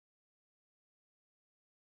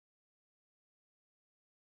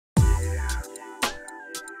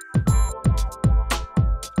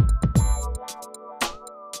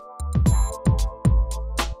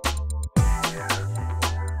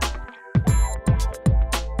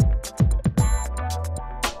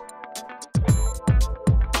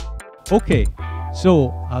Okay,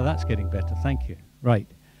 so that's getting better, thank you. Right,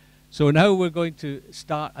 so now we're going to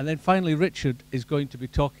start, and then finally Richard is going to be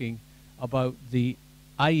talking about the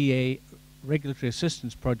IEA Regulatory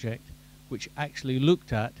Assistance Project, which actually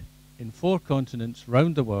looked at, in 4 continents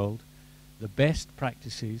round the world, the best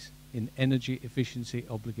practices in energy efficiency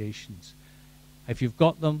obligations. If you've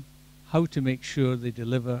got them, how to make sure they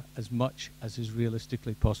deliver as much as is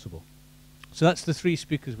realistically possible. So that's the 3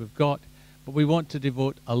 speakers we've got, but we want to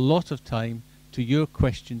devote a lot of time to your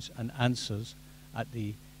questions and answers at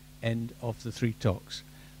the end of the 3 talks.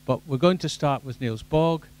 But we're going to start with Niels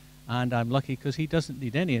Borg, and I'm lucky because he doesn't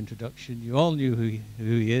need any introduction. You all knew who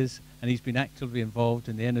he is, and he's been actively involved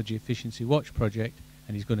in the Energy Efficiency Watch project,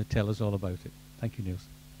 and he's going to tell us all about it. Thank you, Niels.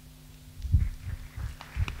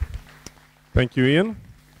 Thank you, Ian.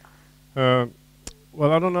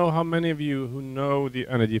 Well, I don't know how many of you who know the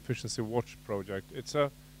Energy Efficiency Watch project. It's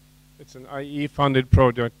an IE-funded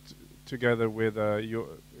project together with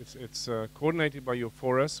it's coordinated by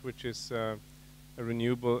Euphorus, which is a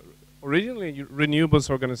originally renewables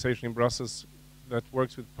organization in Brussels that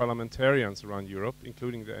works with parliamentarians around Europe,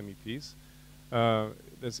 including the MEPs.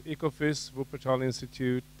 There's Ecofys, Wuppertal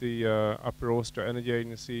Institute, the Upper Austria Energy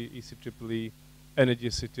Agency, eceee, Energy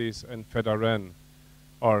Cities, and FEDAREN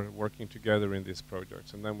are working together in this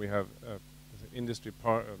project. And then we have industry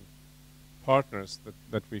partners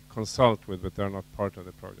that we consult with, but they're not part of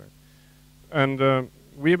the project. And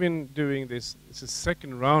we've been doing this. It's the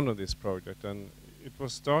 2nd round of this project, and it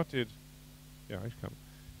was started. Yeah,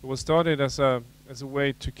 It was started as a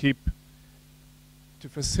way to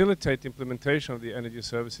facilitate implementation of the Energy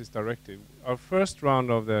Services Directive. Our first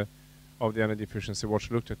round of the Energy Efficiency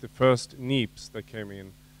Watch looked at the first NEEPs that came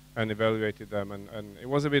in and evaluated them, and it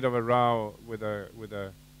was a bit of a row with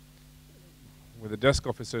the desk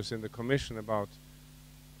officers in the Commission about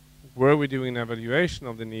were we doing an evaluation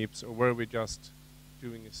of the NEEPs, or were we just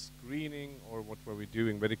doing a screening, or what were we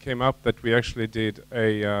doing? But it came up that we actually did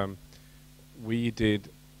a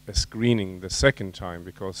screening the 2nd time,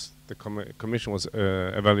 because the Commission was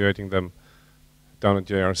evaluating them down at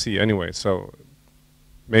JRC anyway, so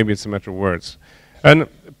maybe it's a matter of words. And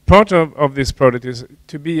part of this project is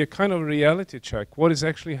to be a kind of reality check. What is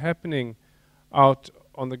actually happening out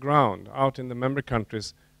on the ground, out in the member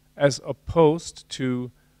countries, as opposed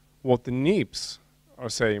to what the NEEPs are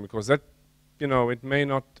saying, because that, it may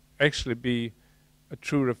not actually be a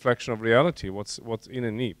true reflection of reality, what's in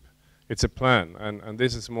a NEEP. It's a plan, and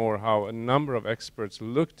this is more how a number of experts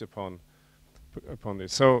looked upon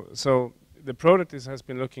this. So the project has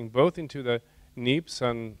been looking both into the NEEPs,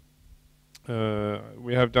 and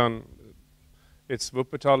we have done, it's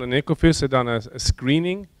Wuppertal and Ecofys have done a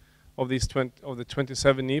screening of these of the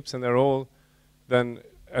 27 NEEPs, and they're all then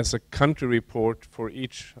as a country report for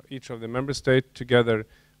each of the member state together,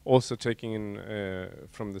 also taking in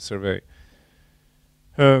from the survey.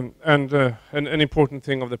 And an important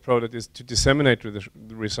thing of the project is to disseminate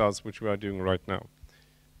the results, which we are doing right now.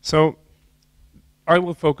 So I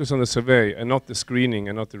will focus on the survey and not the screening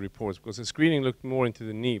and not the reports, because the screening looked more into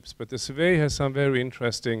the NEEPs, but the survey has some very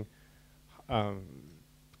interesting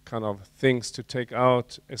kind of things to take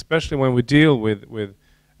out, especially when we deal with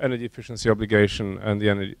energy efficiency obligation and the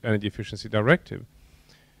energy efficiency directive.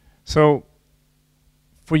 So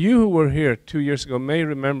for you who were here 2 years ago may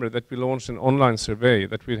remember that we launched an online survey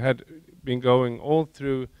that we had been going all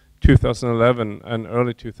through 2011 and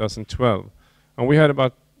early 2012. And we had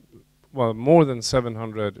about, well, more than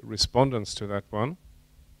 700 respondents to that one.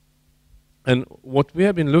 And what we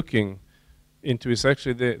have been looking into is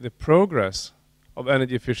actually the progress of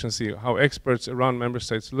energy efficiency, how experts around member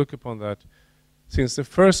states look upon that since the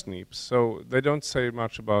first NEEPs. So they don't say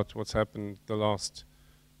much about what's happened the last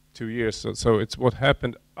 2 years. So it's what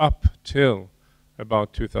happened up till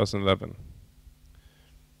about 2011.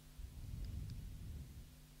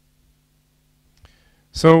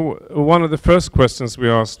 So one of the first questions we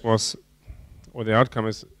asked was, or the outcome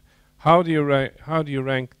is, how do you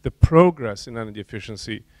rank the progress in energy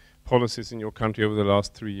efficiency policies in your country over the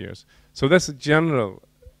last 3 years? So that's a general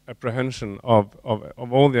apprehension of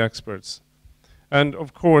all the experts. And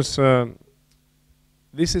of course,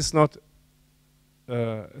 this is not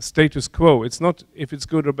status quo. It's not if it's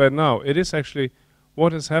good or bad now. It is actually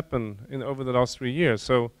what has happened over the last 3 years.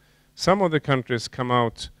 So some of the countries come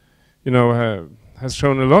out, has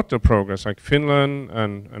shown a lot of progress, like Finland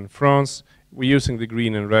and France. We're using the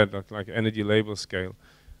green and red, like energy label scale.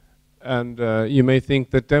 And you may think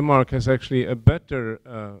that Denmark has actually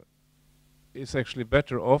is actually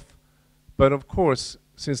better off. But of course,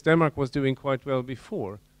 since Denmark was doing quite well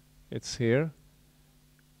before, it's here,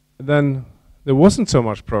 then there wasn't so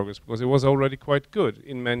much progress because it was already quite good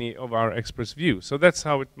in many of our experts' views. So that's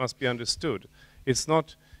how it must be understood. It's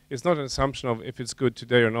not an assumption of if it's good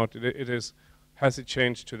today or not. It is, has it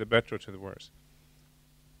changed to the better or to the worse?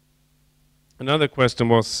 Another question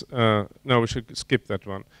was, no, we should skip that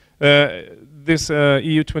one. This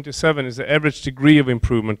EU27 is the average degree of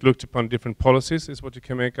improvement looked upon different policies, is what you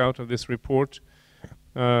can make out of this report.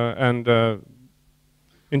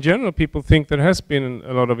 In general, people think there has been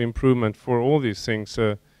a lot of improvement for all these things,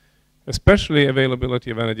 especially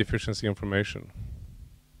availability of energy efficiency information.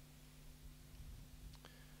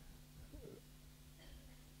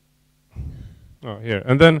 Oh, here.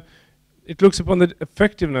 And then it looks upon the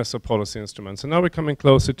effectiveness of policy instruments. And now we're coming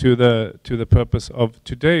closer to the purpose of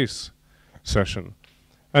today's session.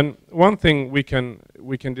 And one thing we can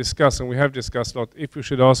discuss, and we have discussed a lot, if we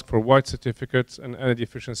should ask for white certificates and energy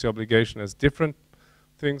efficiency obligation as different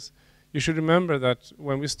things. You should remember that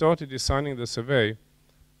when we started designing the survey,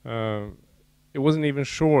 it wasn't even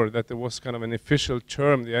sure that there was kind of an official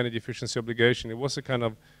term, the energy efficiency obligation. It was a kind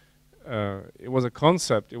of, it was a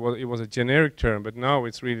concept, it was a generic term, but now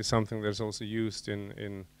it's really something that's also used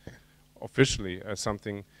in officially as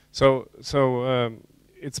something. So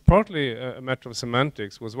it's partly a matter of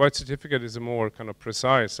semantics, because white certificate is a more kind of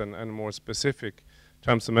precise and more specific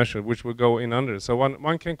terms of measure, which will go in under. So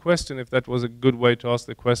one can question if that was a good way to ask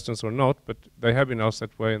the questions or not, but they have been asked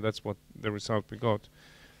that way, and that's what the result we got.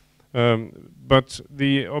 But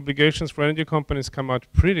the obligations for energy companies come out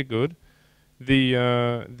pretty good.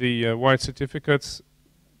 The white certificates,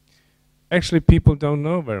 actually people don't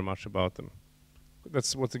know very much about them.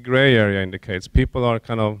 That's what the gray area indicates. People are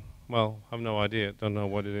kind of, well, have no idea, don't know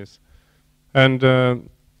what it is. And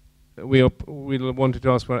we wanted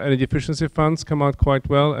to ask for energy efficiency funds come out quite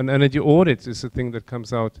well, and energy audits is the thing that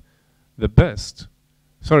comes out the best.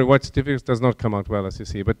 Sorry, white certificates does not come out well, as you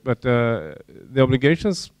see, but the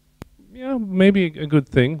obligations, yeah, maybe a good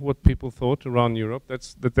thing, what people thought around Europe.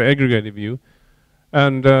 That's the aggregated view.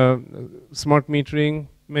 And smart metering,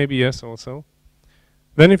 maybe yes also.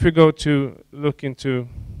 Then if you go to look into,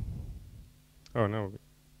 oh no.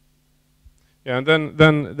 Yeah, and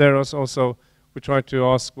then there is also, we tried to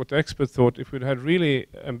ask what the experts thought if we'd had really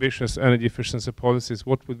ambitious energy efficiency policies,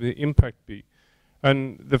 what would the impact be?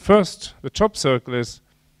 And the top circle is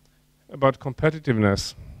about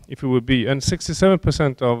competitiveness, if it would be. And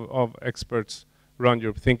 67% of experts around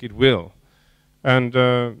Europe think it will. And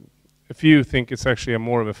a few think it's actually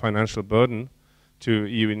more of a financial burden to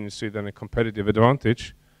EU industry than a competitive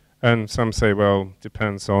advantage. And some say, well,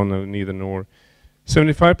 depends on neither nor.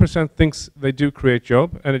 75% thinks they do create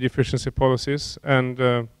job, energy efficiency policies,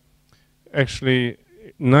 and actually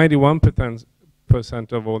 91%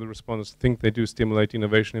 of all the respondents think they do stimulate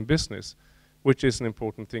innovation in business, which is an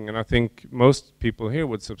important thing, and I think most people here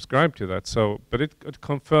would subscribe to that. So, but it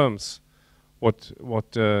confirms what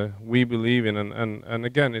we believe in, and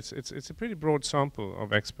again, it's a pretty broad sample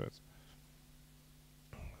of experts.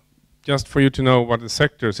 Just for you to know what the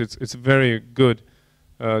sectors, it's very good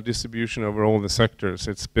distribution over all the sectors.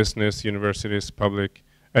 It's business, universities, public,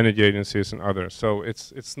 energy agencies, and others. So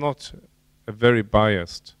it's not a very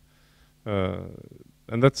biased,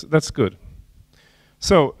 and that's good.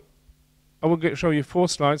 So I will show you 4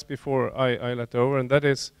 slides before I let over, and that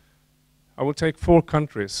is, I will take 4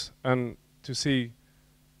 countries and to see.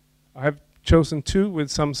 I have chosen 2 with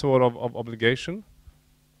some sort of obligation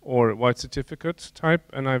or white certificate type,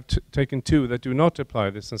 and I've taken 2 that do not apply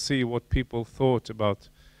this, and see what people thought about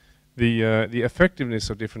the effectiveness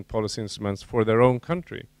of different policy instruments for their own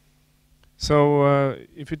country. So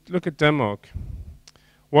if you look at Denmark,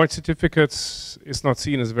 white certificates is not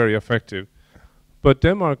seen as very effective, but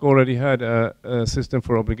Denmark already had a system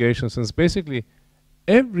for obligations, and basically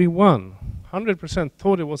everyone, 100%,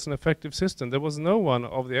 thought it was an effective system. There was no one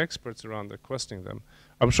of the experts around there questioning them.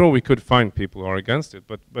 I'm sure we could find people who are against it,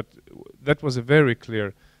 but that was a very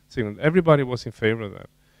clear signal. Everybody was in favor of that.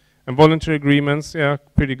 And voluntary agreements, yeah,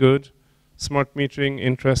 pretty good. Smart metering,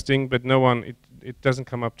 interesting, but no one, it doesn't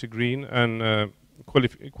come up to green. And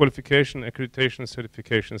qualification, accreditation,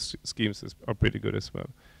 certification schemes are pretty good as well.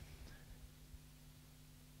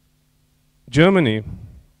 Germany,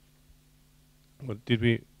 what did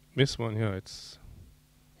we miss one here?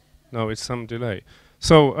 No, it's some delay.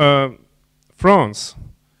 So France,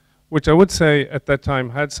 which I would say at that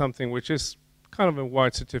time had something which is kind of a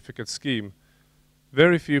white certificate scheme.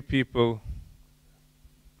 Very few people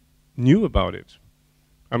knew about it.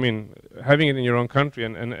 I mean, having it in your own country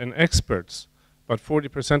and experts, but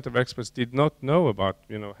 40% of experts did not know about,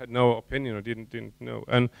 had no opinion or didn't know.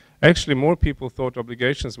 And actually more people thought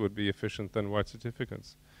obligations would be efficient than white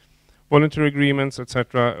certificates. voluntary agreements,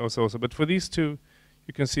 etc. Also, but for these two,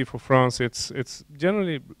 you can see for France, it's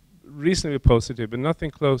generally reasonably positive, but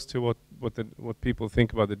nothing close to what people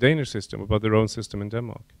think about the Danish system, about their own system in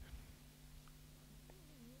Denmark.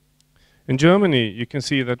 In Germany, you can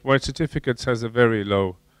see that white certificates has a very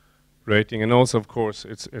low rating, and also, of course,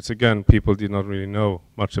 it's again, people did not really know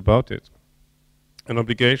much about it. And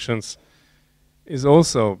obligations is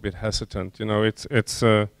also a bit hesitant. You know, it's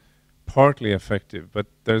partly effective, but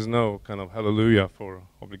there's no kind of hallelujah for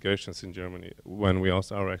obligations in Germany when we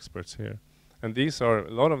ask our experts here. And these are,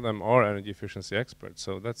 a lot of them are energy efficiency experts,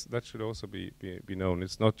 so that should also be known.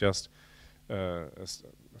 It's not just as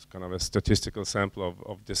kind of a statistical sample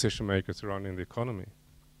of decision makers surrounding the economy.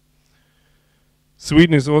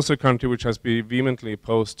 Sweden is also a country which has been vehemently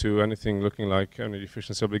opposed to anything looking like energy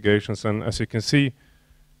efficiency obligations, and as you can see,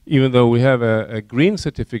 even though we have a green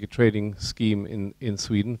certificate trading scheme in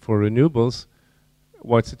Sweden for renewables,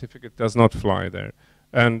 white certificate does not fly there.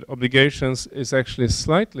 And obligations is actually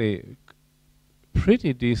slightly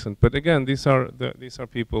pretty decent, but again, these are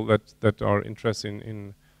people that are interested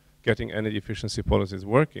in getting energy efficiency policies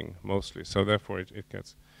working mostly, so therefore it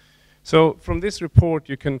gets. So from this report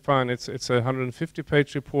you can find, it's a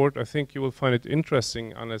 150-page report. I think you will find it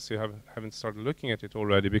interesting unless you haven't started looking at it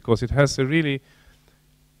already, because it has a really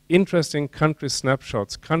interesting country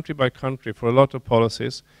snapshots, country by country, for a lot of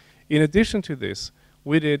policies. In addition to this,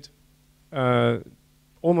 we did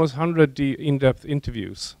almost 100 in-depth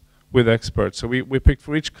interviews with experts. So we picked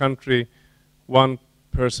for each country one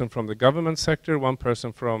person from the government sector, one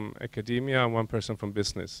person from academia, and one person from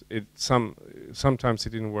business. Sometimes it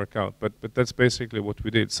didn't work out, but that's basically what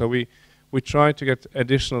we did. So we tried to get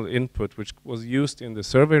additional input, which was used in the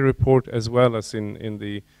survey report as well as in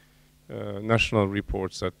the national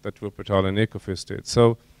reports that Wuppertal and Ecofis did.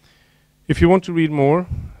 So if you want to read more,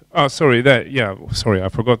 sorry, I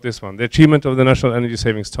forgot this one. The achievement of the national energy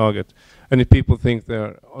savings target, and if people think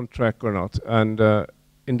they're on track or not. And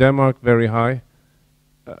in Denmark, very high.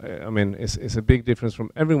 I mean, it's a big difference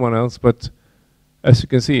from everyone else, but as you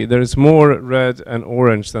can see, there is more red and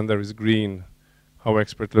orange than there is green, how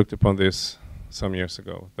experts looked upon this some years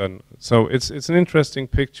ago. So it's an interesting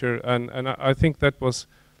picture, and I think that was,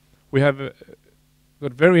 we have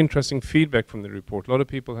got very interesting feedback from the report. A lot of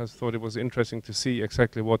people have thought it was interesting to see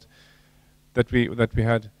exactly that we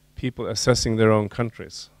had people assessing their own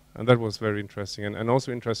countries, and that was very interesting, and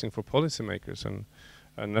also interesting for policymakers and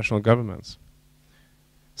national governments.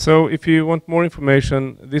 So if you want more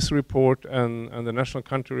information, this report and the national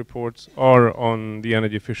country reports are on the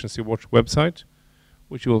Energy Efficiency Watch website,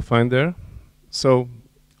 which you will find there. So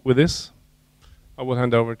with this, I will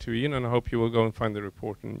hand over to Ian, and I hope you will go and find the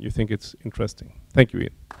report and you think it's interesting. Thank you,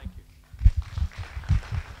 Ian. Thank you.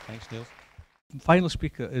 Thanks, Neil. Final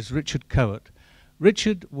speaker is Richard Cowart.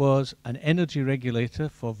 Richard was an energy regulator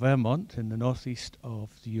for Vermont in the northeast of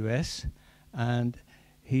the US, and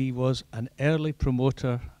he was an early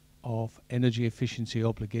promoter of energy efficiency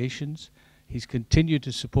obligations. He's continued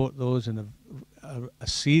to support those in a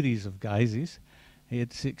series of guises.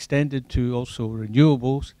 It's extended to also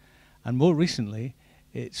renewables, and more recently,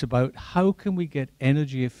 it's about how can we get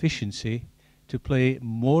energy efficiency to play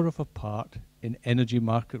more of a part in energy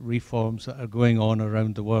market reforms that are going on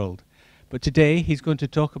around the world. But today, he's going to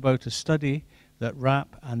talk about a study that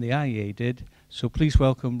RAP and the IEA did, so please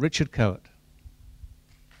welcome Richard Cowart.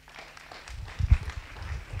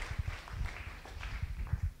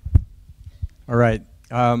 All right.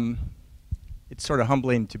 It's sort of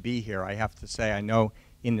humbling to be here, I have to say. I know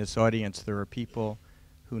in this audience there are people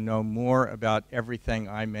who know more about everything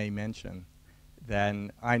I may mention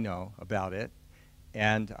than I know about it,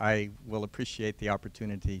 and I will appreciate the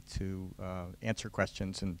opportunity to answer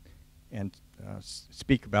questions and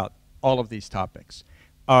speak about all of these topics.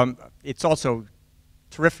 It's also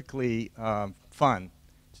terrifically fun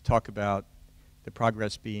to talk about the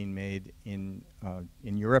progress being made in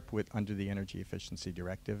Europe under the Energy Efficiency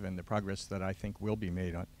Directive, and the progress that I think will be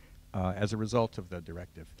made as a result of the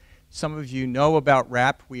directive. Some of you know about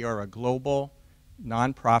RAP. We are a global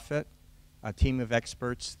nonprofit, a team of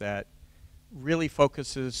experts that really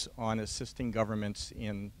focuses on assisting governments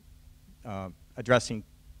in addressing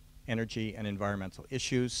energy and environmental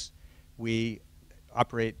issues. We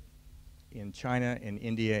operate in China, in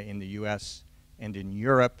India, in the US, and in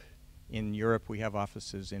Europe. In Europe, we have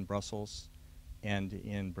offices in Brussels and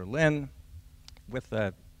in Berlin with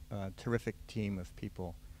a terrific team of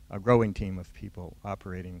people, a growing team of people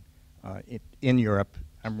operating in Europe.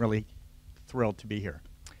 I'm really thrilled to be here.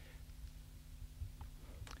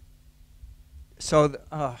 So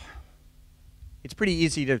it's pretty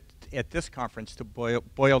easy to, at this conference, to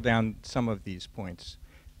boil down some of these points.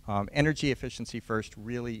 Energy efficiency first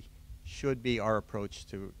really should be our approach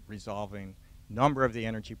to resolving a number of the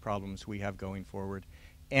energy problems we have going forward.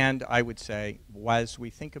 And I would say, as we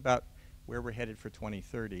think about where we're headed for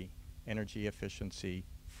 2030, energy efficiency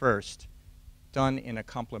first, done in a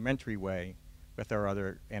complementary way with our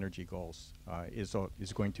other energy goals, is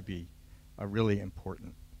going to be really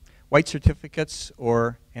important. White certificates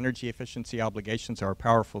or energy efficiency obligations are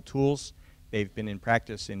powerful tools. They've been in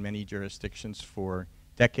practice in many jurisdictions for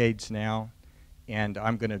decades now, and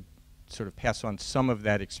I'm going to sort of pass on some of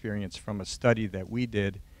that experience from a study that we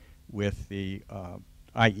did with the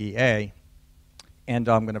IEA, and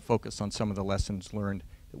I'm going to focus on some of the lessons learned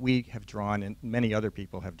that we have drawn and many other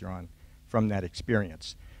people have drawn from that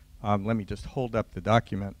experience. Let me just hold up the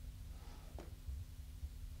document.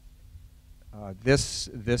 This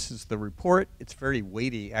is the report. It's very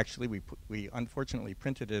weighty, actually. We unfortunately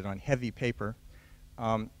printed it on heavy paper,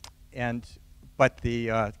 but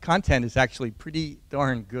the content is actually pretty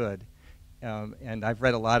darn good, and I've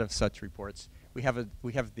read a lot of such reports. We have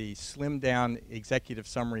the slimmed down executive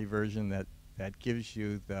summary version that gives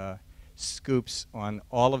you the scoops on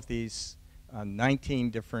all of these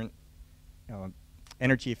 19 different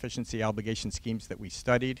energy efficiency obligation schemes that we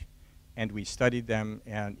studied. And we studied them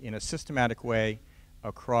in a systematic way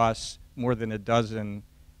across more than a dozen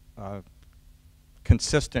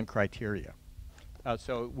consistent criteria.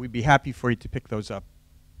 So we'd be happy for you to pick those up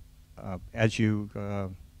as you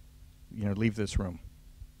leave this room.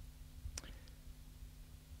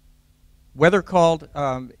 Whether called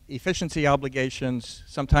efficiency obligations,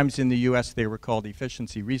 sometimes in the US they were called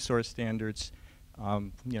efficiency resource standards.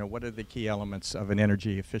 What are the key elements of an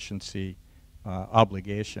energy efficiency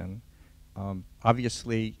obligation?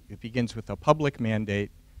 Obviously, it begins with a public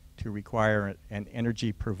mandate to require an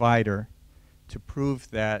energy provider to prove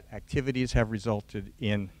that activities have resulted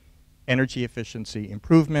in energy efficiency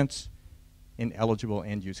improvements in eligible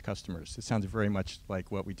end-use customers. It sounds very much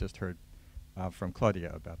like what we just heard from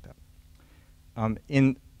Claudia about that.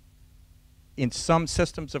 In some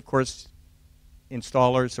systems, of course,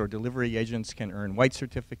 installers or delivery agents can earn white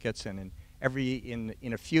certificates, and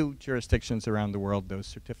in a few jurisdictions around the world, those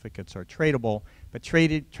certificates are tradable, but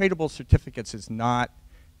tradable certificates is not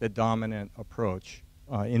the dominant approach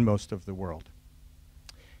in most of the world.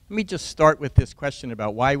 Let me just start with this question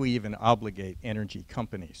about why we even obligate energy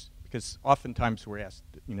companies, because oftentimes we're asked,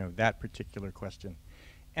 that particular question.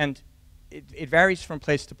 And it varies from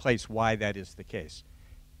place to place why that is the case.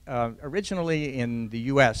 Originally in the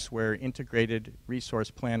US, where integrated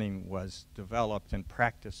resource planning was developed and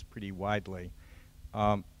practiced pretty widely,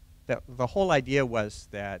 the whole idea was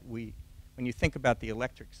that when you think about the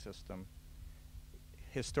electric system,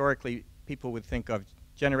 historically people would think of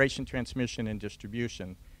generation, transmission, and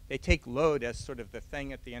distribution. They take load as sort of the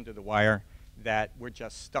thing at the end of the wire that we're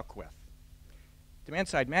just stuck with.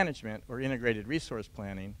 Demand-side management, or integrated resource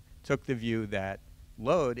planning, took the view that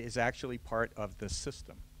load is actually part of the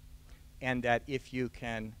system, and that if you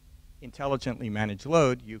can intelligently manage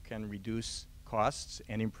load, you can reduce costs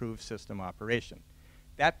and improve system operation.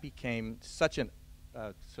 That became such an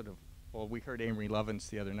we heard Amory Lovins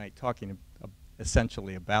the other night talking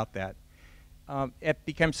essentially about that. It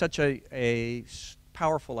became such a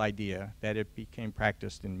powerful idea that it became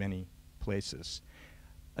practiced in many places.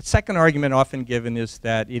 A second argument often given is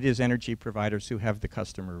that it is energy providers who have the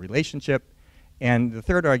customer relationship. And the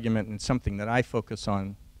third argument, and something that I focus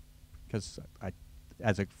on, because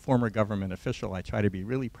as a former government official, I try to be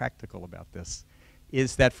really practical about this,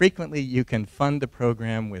 is that frequently you can fund the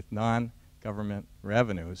program with non-government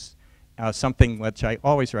revenues, something which I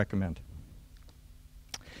always recommend.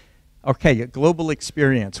 Okay, a global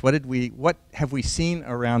experience. What have we seen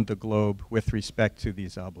around the globe with respect to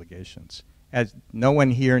these obligations? As no one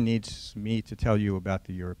here needs me to tell you about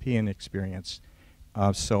the European experience,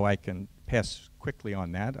 so I can pass quickly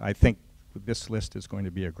on that. I think this list is going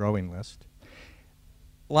to be a growing list.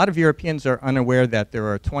 A lot of Europeans are unaware that there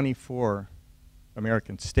are 24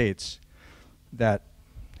 American states that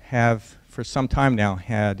have, for some time now,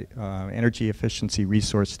 had energy efficiency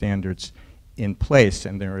resource standards in place,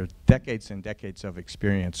 and there are decades and decades of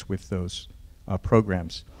experience with those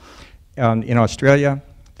programs. In Australia,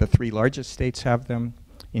 the 3 largest states have them.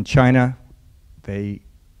 In China,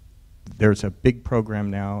 there's a big program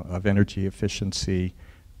now of energy efficiency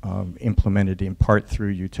implemented in part through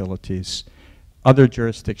utilities. Other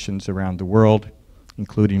jurisdictions around the world,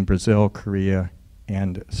 including Brazil, Korea,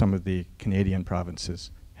 and some of the Canadian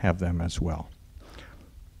provinces, have them as well.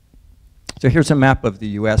 So here's a map of the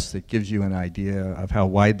US that gives you an idea of how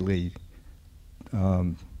widely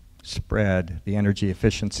spread the energy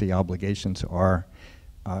efficiency obligations are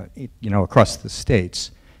across the states.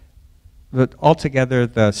 But altogether,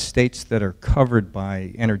 the states that are covered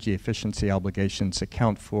by energy efficiency obligations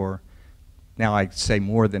account for, now I'd say,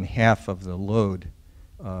 more than half of the load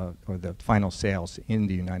or the final sales in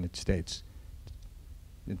the United States.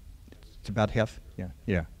 It's about half? Yeah,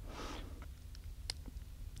 yeah.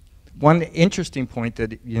 One interesting point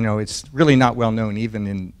that, it's really not well known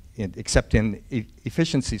even except in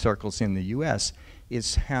efficiency circles in the US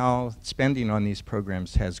is how spending on these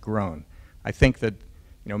programs has grown. I think that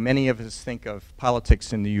many of us think of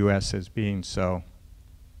politics in the US as being so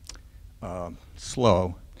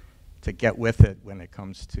slow to get with it when it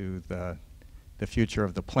comes to the future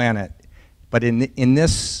of the planet. But in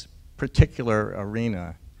this particular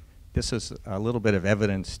arena, this is a little bit of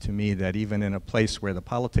evidence to me that even in a place where the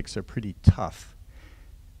politics are pretty tough,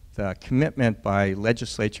 the commitment by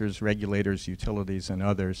legislatures, regulators, utilities, and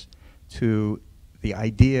others to the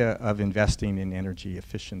idea of investing in energy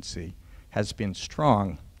efficiency has been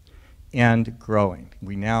strong and growing.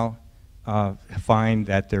 We now find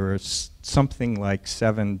that there is something like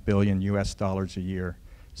 $7 billion a year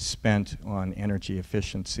spent on energy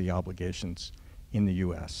efficiency obligations in the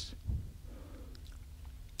US.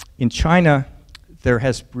 In China, there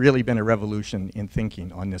has really been a revolution in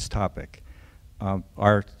thinking on this topic.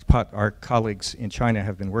 Our colleagues in China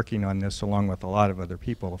have been working on this along with a lot of other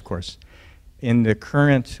people, of course. In the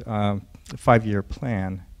current 5-year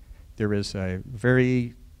plan, there is a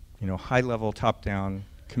very high-level top-down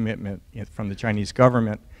commitment from the Chinese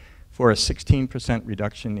government for a 16%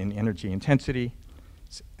 reduction in energy intensity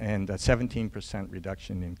and a 17%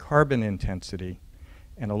 reduction in carbon intensity.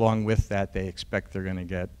 And along with that, they expect they're going to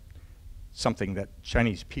get something that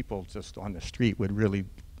Chinese people just on the street would really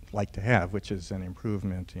like to have, which is an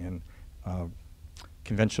improvement in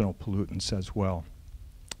conventional pollutants as well.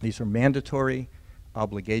 These are mandatory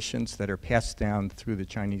obligations that are passed down through the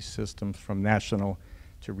Chinese system from national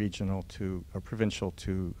to regional to provincial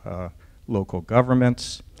to local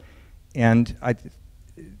governments. And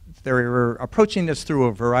they're approaching this through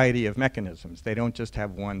a variety of mechanisms. They don't just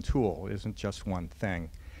have one tool. It isn't just one thing.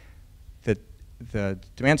 The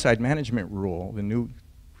demand-side management rule, the new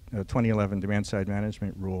 2011 demand-side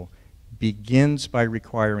management rule, begins by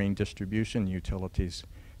requiring distribution utilities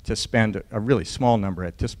to spend a really small number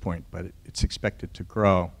at this point, but it's expected to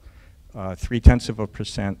grow,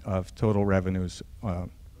 0.3% of total revenues,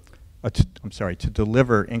 to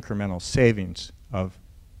deliver incremental savings of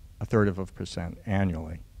 0.33%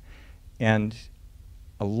 annually. And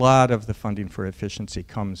a lot of the funding for efficiency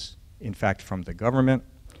comes, in fact, from the government,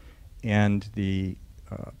 and the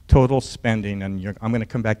total spending, and I'm going to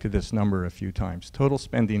come back to this number a few times, total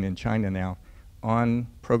spending in China now on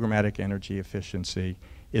programmatic energy efficiency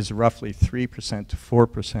is roughly 3% to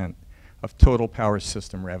 4% of total power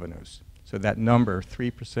system revenues. So that number,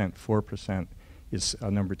 3%, 4%, is a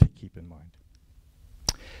number to keep in mind.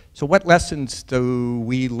 So what lessons do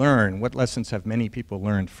we learn? What lessons have many people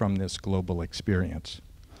learned from this global experience?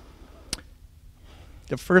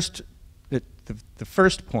 The first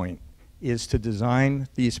point is to design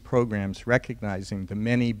these programs recognizing the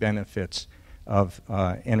many benefits of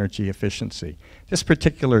energy efficiency. This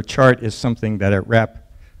particular chart is something that at REP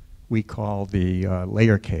we call the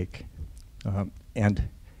layer cake. And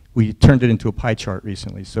we turned it into a pie chart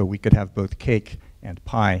recently so we could have both cake and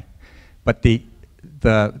pie. But the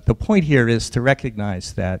point here is to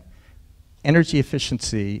recognize that energy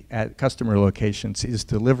efficiency at customer locations is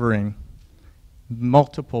delivering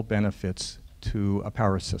multiple benefits to a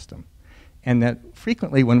power system. And that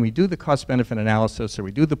frequently when we do the cost-benefit analysis or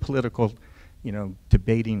we do the political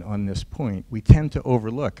debating on this point, we tend to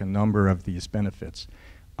overlook a number of these benefits,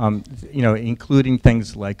 including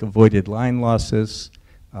things like avoided line losses,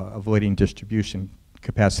 avoiding distribution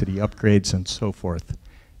capacity upgrades, and so forth.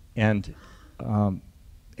 And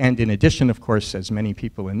in addition, of course, as many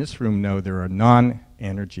people in this room know, there are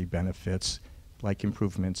non-energy benefits like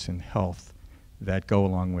improvements in health that go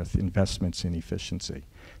along with investments in efficiency.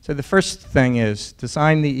 So the first thing is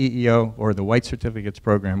design the EEO or the White Certificates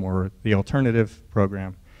program or the alternative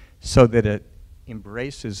program so that it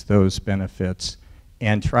embraces those benefits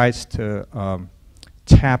and tries to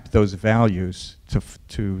tap those values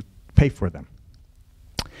to pay for them.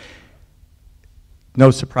 No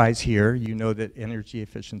surprise here, you know that energy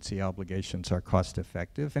efficiency obligations are cost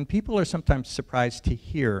effective, and people are sometimes surprised to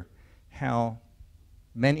hear how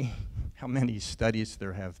many studies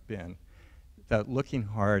there have been that looking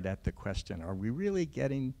hard at the question, are we really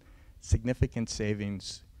getting significant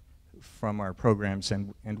savings from our programs,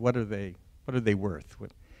 and what are they worth?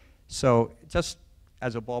 So just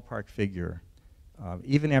as a ballpark figure,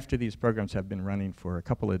 even after these programs have been running for a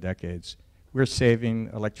couple of decades, we're saving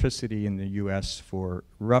electricity in the US for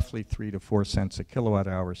roughly 3 to 4 cents a kilowatt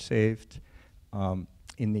hour saved.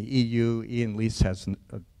 In the EU, Ian Leese has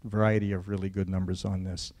a variety of really good numbers on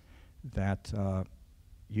this, that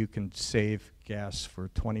you can save gas for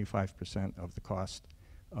 25% of the cost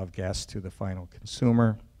of gas to the final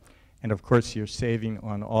consumer. And of course, you're saving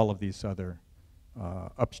on all of these other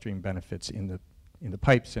upstream benefits in the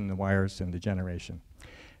pipes and the wires and the generation.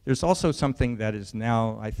 There's also something that is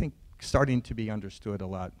now, I think, starting to be understood a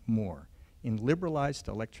lot more. In liberalized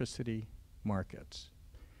electricity markets,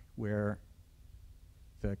 where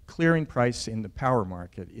the clearing price in the power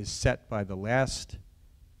market is set by the last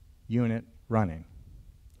unit running,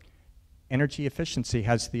 energy efficiency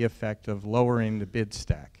has the effect of lowering the bid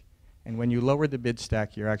stack. And when you lower the bid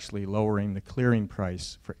stack, you're actually lowering the clearing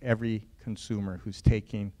price for every consumer who's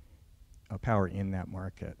taking power in that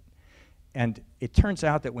market. And it turns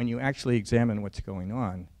out that when you actually examine what's going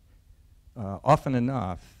on, often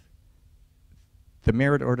enough, the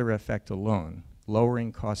merit order effect alone,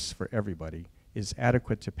 lowering costs for everybody, is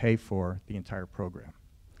adequate to pay for the entire program.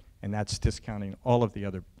 And that's discounting all of the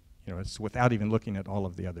other, it's without even looking at all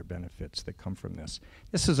of the other benefits that come from this.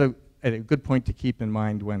 This is a good point to keep in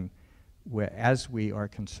mind as we are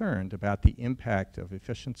concerned about the impact of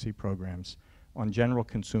efficiency programs on general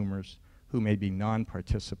consumers who may be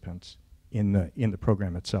non-participants in the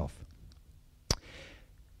program itself.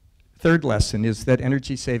 Third lesson is that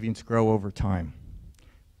energy savings grow over time.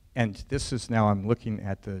 And this is now, I'm looking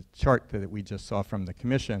at the chart that we just saw from the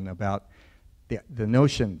Commission about the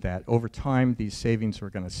notion that over time these savings are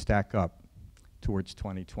going to stack up towards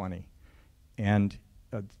 2020. And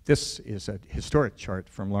this is a historic chart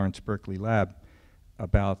from Lawrence Berkeley Lab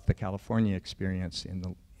about the California experience in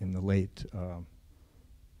the late,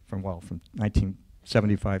 from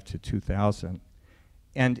 1975 to 2000.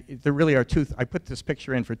 And there really are I put this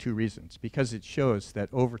picture in for two reasons. Because it shows that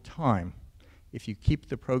over time, if you keep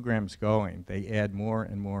the programs going, they add more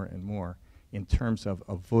and more and more in terms of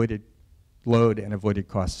avoided load and avoided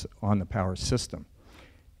costs on the power system.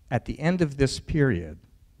 At the end of this period,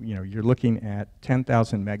 you're looking at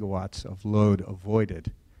 10,000 megawatts of load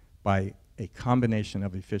avoided by a combination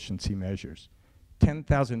of efficiency measures.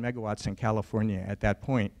 10,000 megawatts in California at that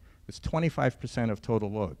point was 25% of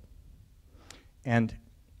total load. And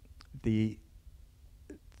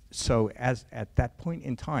so at that point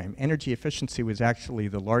in time, energy efficiency was actually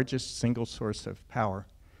the largest single source of power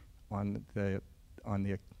on the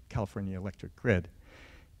California electric grid.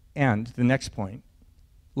 And the next point,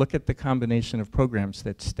 look at the combination of programs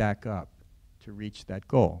that stack up to reach that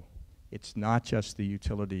goal. It's not just the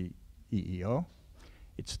utility EEO,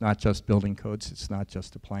 it's not just building codes, it's not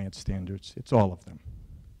just appliance standards, it's all of them.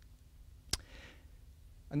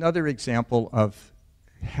 Another example of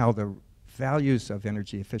how the values of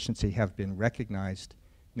energy efficiency have been recognized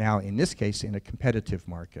now, in this case, in a competitive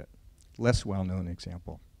market. Less well-known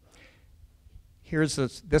example.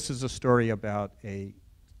 This is a story about a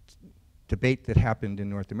debate that happened in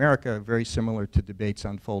North America, very similar to debates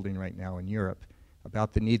unfolding right now in Europe,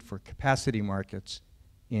 about the need for capacity markets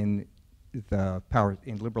in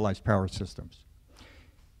liberalized power systems.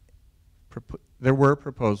 There were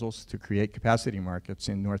proposals to create capacity markets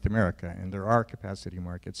in North America, and there are capacity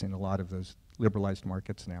markets in a lot of those liberalized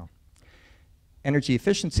markets now. Energy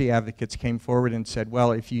efficiency advocates came forward and said,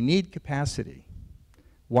 well, if you need capacity,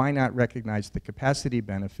 why not recognize the capacity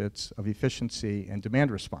benefits of efficiency and demand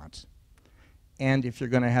response? And if you're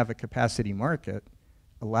going to have a capacity market,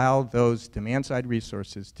 allow those demand-side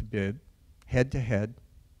resources to bid head-to-head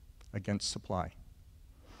against supply.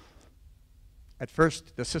 At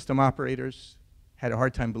first, the system operators had a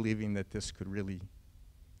hard time believing that this could really,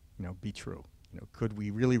 be true. Could we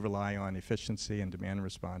really rely on efficiency and demand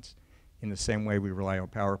response in the same way we rely on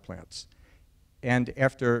power plants? And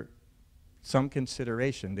after some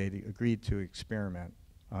consideration, they agreed to experiment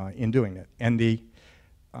in doing it. And the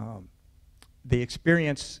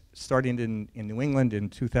experience starting in New England in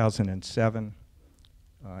 2007,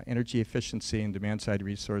 energy efficiency and demand-side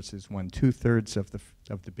resources won 2/3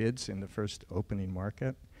 of the bids in the first opening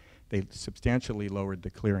market. They substantially lowered the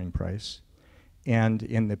clearing price. And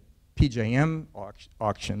in the PJM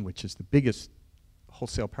auction, which is the biggest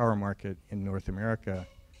wholesale power market in North America,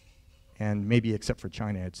 and maybe except for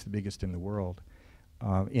China, it's the biggest in the world.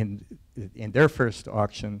 In their first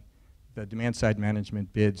auction, the demand-side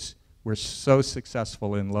management bids were so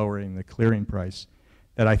successful in lowering the clearing price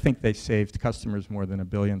that I think they saved customers more than $1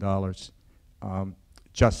 billion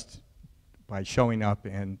just by showing up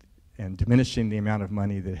and diminishing the amount of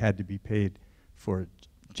money that had to be paid for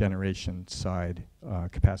generation side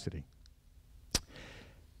capacity.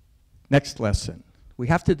 Next lesson, we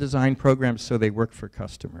have to design programs so they work for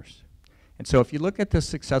customers. And so if you look at the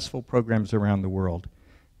successful programs around the world,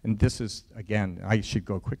 and this is, again, I should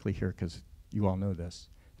go quickly here because you all know this.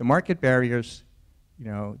 The market barriers,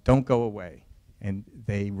 don't go away. And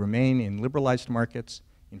they remain in liberalized markets,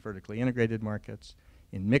 in vertically integrated markets,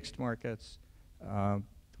 in mixed markets.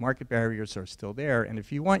 Market barriers are still there. And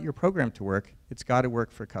if you want your program to work, it's got to work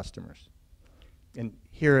for customers. And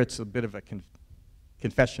here it's a bit of a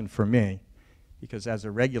confession for me, because as a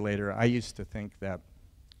regulator, I used to think that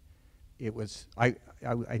it was, I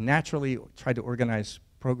naturally tried to organize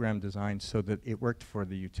program design so that it worked for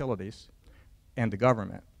the utilities and the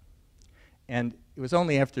government. And it was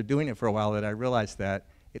only after doing it for a while that I realized that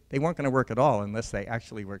they weren't going to work at all unless they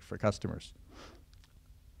actually worked for customers.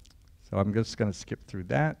 So I'm just going to skip through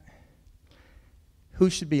that. Who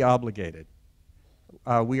should be obligated?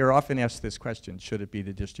 We are often asked this question: should it be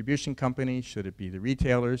the distribution company? Should it be the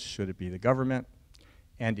retailers? Should it be the government?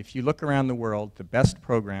 And if you look around the world, the best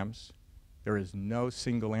programs, there is no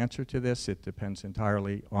single answer to this. It depends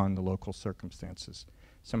entirely on the local circumstances.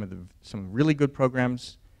 Some really good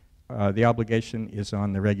programs, the obligation is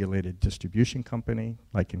on the regulated distribution company,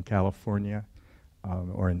 like in California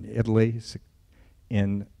or in Italy,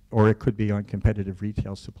 or it could be on competitive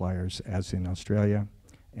retail suppliers, as in Australia,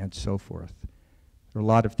 and so forth. There are a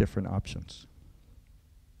lot of different options.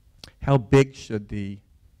 How big should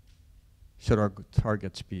our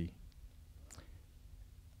targets be?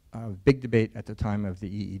 Big debate at the time of the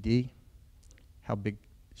EED. How big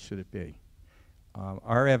should it be?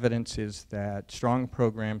 Our evidence is that strong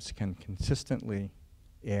programs can consistently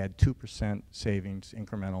add 2% savings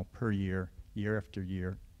incremental per year, year after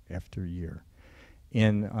year after year.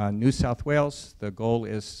 In New South Wales, the goal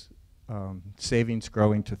is savings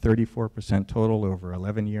growing to 34% total over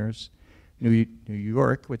 11 years. New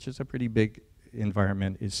York, which is a pretty big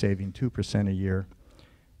environment, is saving 2% a year.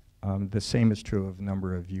 The same is true of a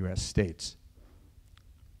number of US states.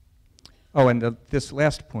 Oh, and this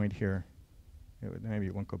last point here, maybe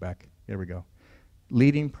it won't go back. There we go.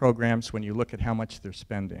 Leading programs, when you look at how much they're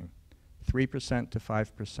spending, 3% to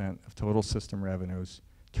 5% of total system revenues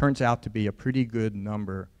turns out to be a pretty good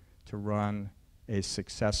number to run a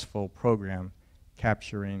successful program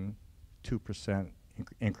capturing 2%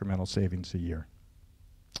 incremental savings a year.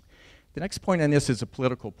 The next point on this is a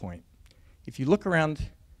political point. If you look around,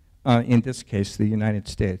 in this case, the United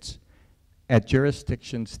States, at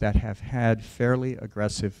jurisdictions that have had fairly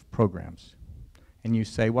aggressive programs, and you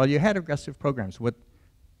say, well, you had aggressive programs. What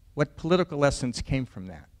political lessons came from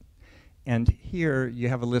that? And here you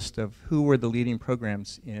have a list of who were the leading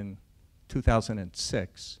programs in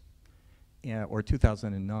 2006 or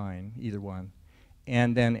 2009, either one,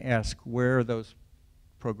 and then ask, where are those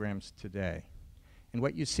programs today? And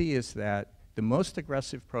what you see is that the most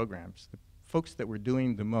aggressive programs, the folks that were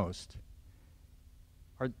doing the most,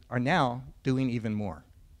 are now doing even more.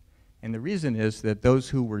 And the reason is that those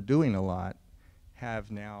who were doing a lot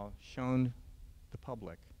have now shown the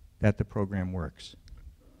public that the program works.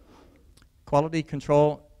 Quality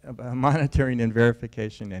control, monitoring and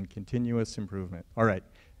verification, and continuous improvement. All right,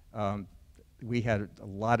 we had a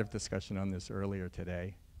lot of discussion on this earlier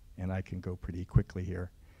today, and I can go pretty quickly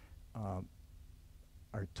here,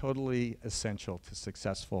 are totally essential to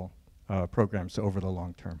successful programs over the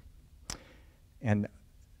long term. And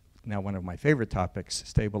now one of my favorite topics,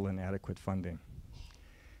 stable and adequate funding.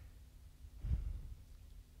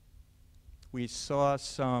 We saw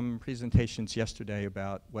some presentations yesterday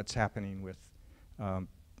about what's happening with, I'll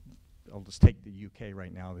just take the UK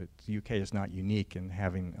right now. The UK is not unique in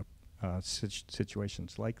having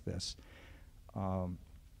situations like this.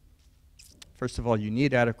 First of all, you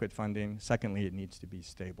need adequate funding. Secondly, it needs to be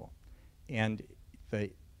stable. And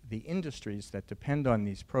the industries that depend on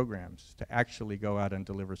these programs to actually go out and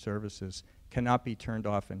deliver services cannot be turned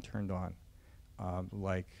off and turned on,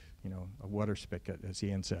 like a water spigot, as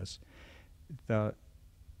Ian says. The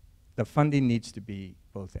funding needs to be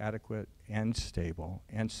both adequate and stable.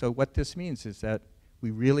 And so what this means is that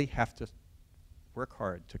we really have to work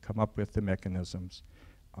hard to come up with the mechanisms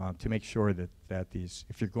to make sure that these,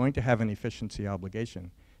 if you're going to have an efficiency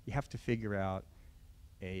obligation, you have to figure out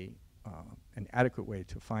an adequate way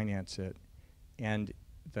to finance it. And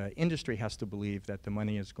the industry has to believe that the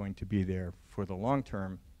money is going to be there for the long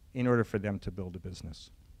term in order for them to build a business.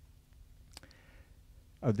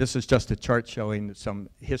 This is just a chart showing some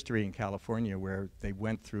history in California where they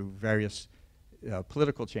went through various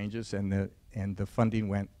political changes, and the funding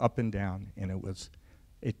went up and down, and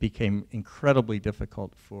it became incredibly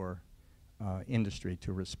difficult for industry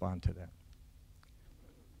to respond to that.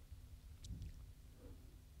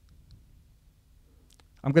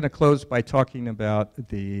 I'm going to close by talking about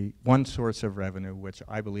the one source of revenue, which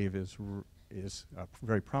I believe is a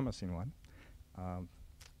very promising one,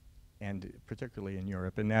 and particularly in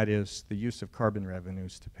Europe, and that is the use of carbon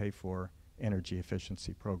revenues to pay for energy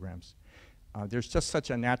efficiency programs. There's just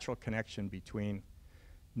such a natural connection between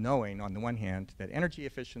knowing, on the one hand, that energy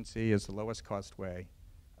efficiency is the lowest cost way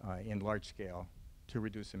in large scale to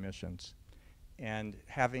reduce emissions, and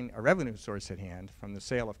having a revenue source at hand from the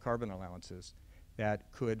sale of carbon allowances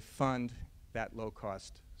that could fund that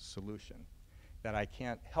low-cost solution. That I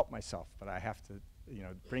can't help myself, but I have to,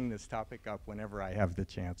 bring this topic up whenever I have the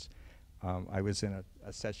chance. I was in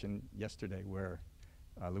a session yesterday where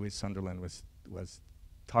Louise Sunderland was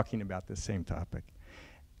talking about this same topic.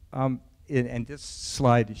 And this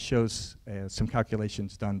slide shows some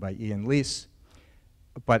calculations done by Ian Leese,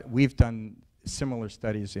 but we've done similar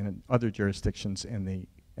studies in other jurisdictions, and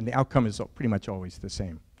the outcome is pretty much always the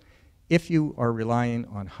same. If you are relying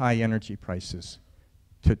on high energy prices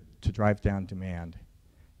to drive down demand,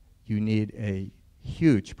 you need a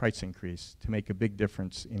huge price increase to make a big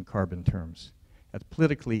difference in carbon terms. That's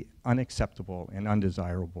politically unacceptable and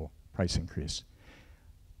undesirable price increase.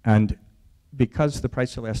 And because the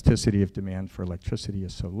price elasticity of demand for electricity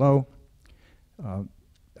is so low,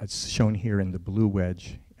 as shown here in the blue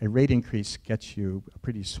wedge, a rate increase gets you a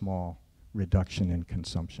pretty small reduction in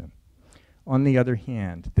consumption. On the other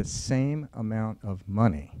hand, the same amount of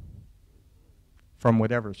money from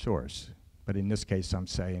whatever source, but in this case I'm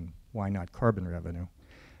saying why not carbon revenue,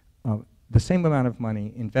 the same amount of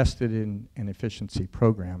money invested in an efficiency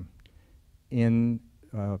program in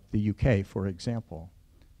the UK, for example,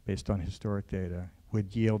 based on historic data,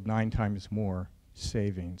 would yield 9 times more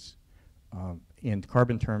savings in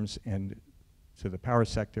carbon terms and to the power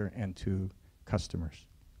sector and to customers.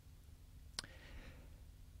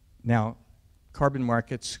 Now, carbon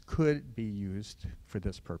markets could be used for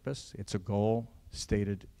this purpose. It's a goal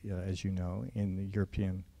stated, as you know, in the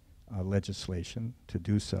European legislation to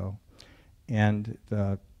do so. And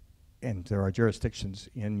there are jurisdictions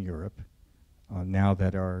in Europe now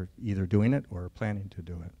that are either doing it or planning to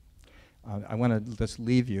do it. I want to just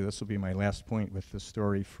leave you, this will be my last point, with the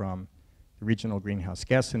story from the Regional Greenhouse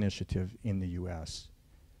Gas Initiative in the US.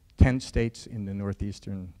 10 states in the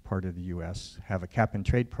northeastern part of the US have a cap and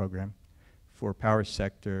trade program for power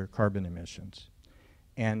sector carbon emissions.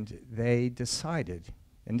 And they decided,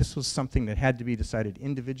 and this was something that had to be decided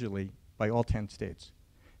individually by all 10 states,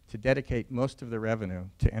 to dedicate most of the revenue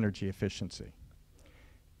to energy efficiency.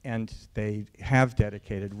 And they have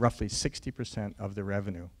dedicated roughly 60% of the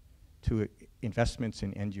revenue to investments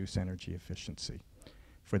in end-use energy efficiency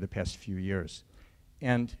for the past few years.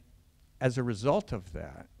 And as a result of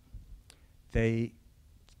that, they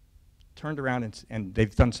turned around and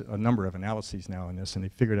they've done a number of analyses now on this, and they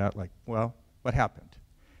figured out, like, well, what happened?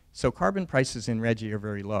 So carbon prices in RGGI are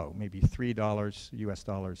very low, maybe $3 US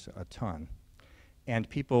dollars a ton. And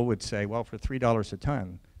people would say, well, for $3 a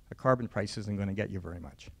ton, a carbon price isn't going to get you very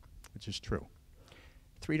much, which is true.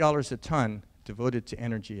 $3 a ton devoted to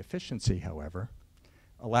energy efficiency, however,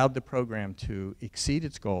 allowed the program to exceed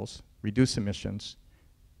its goals, reduce emissions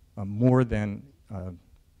more than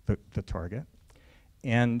the target,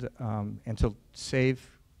 and to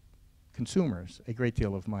save consumers a great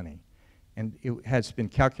deal of money. And it has been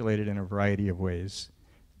calculated in a variety of ways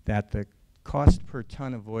that the cost per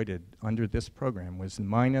ton avoided under this program was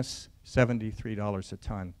minus $73 a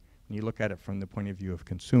ton. When you look at it from the point of view of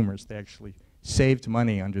consumers, they actually saved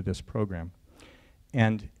money under this program.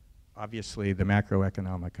 And obviously, the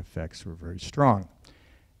macroeconomic effects were very strong.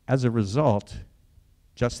 As a result,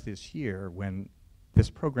 just this year, when this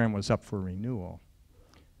program was up for renewal,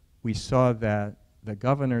 we saw that the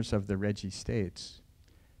governors of the RGGI states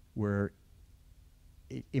were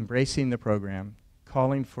embracing the program,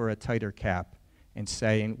 calling for a tighter cap, and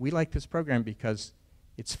saying, we like this program because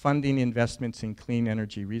it's funding investments in clean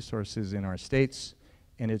energy resources in our states,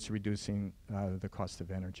 and it's reducing the cost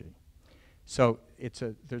of energy. So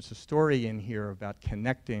there's a story in here about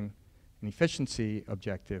connecting an efficiency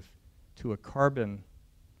objective to a carbon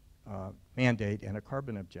mandate and a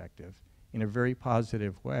carbon objective in a very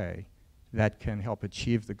positive way that can help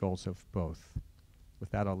achieve the goals of both.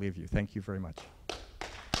 With that, I'll leave you. Thank you very much.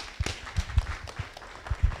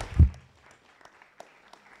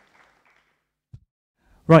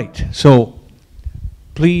 Right, so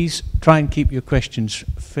please try and keep your questions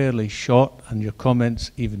fairly short and your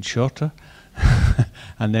comments even shorter.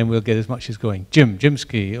 And then we'll get as much as going. Jim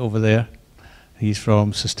Ski over there. He's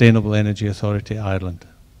from Sustainable Energy Authority Ireland.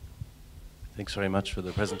 Thanks very much for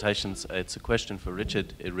the presentations. It's a question for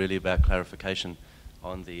Richard, really about clarification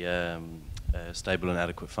on the stable and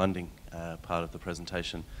adequate funding part of the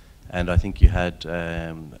presentation. And I think you had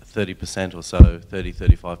 30% or so,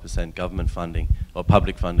 35% government funding, or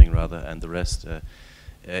public funding rather, and the rest.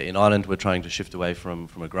 In Ireland, we're trying to shift away from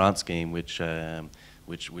a grant scheme which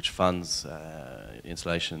funds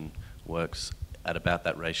installation works at about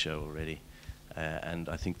that ratio already. And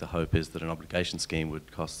I think the hope is that an obligation scheme would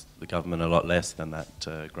cost the government a lot less than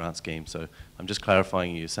that grant scheme. So I'm just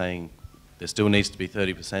clarifying, you saying there still needs to be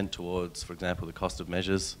 30% towards, for example, the cost of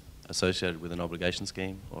measures associated with an obligation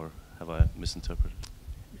scheme, or have I misinterpreted?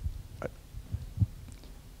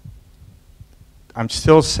 I'm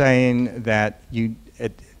still saying that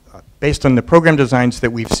based on the program designs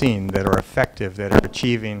that we've seen that are effective, that are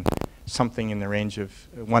achieving something in the range of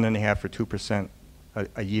 1.5 or 2%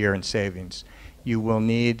 a year in savings, you will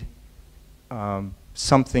need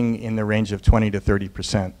something in the range of 20 to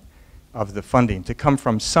 30% of the funding to come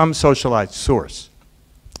from some socialized source.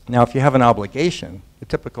 Now, if you have an obligation, a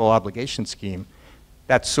typical obligation scheme,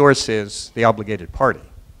 that source is the obligated party.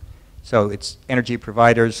 So it's energy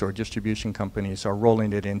providers or distribution companies are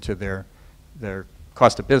rolling it into their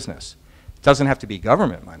cost of business. It doesn't have to be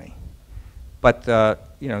government money. But the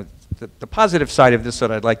positive side of this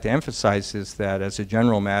that I'd like to emphasize is that as a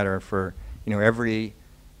general matter, for every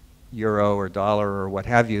euro or dollar or what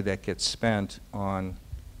have you that gets spent on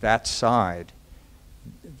that side,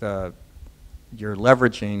 you're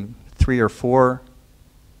leveraging 3 or 4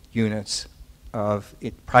 units of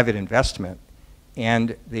private investment,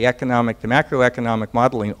 and the macroeconomic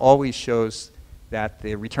modeling always shows that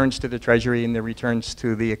the returns to the Treasury and the returns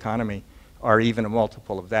to the economy are even a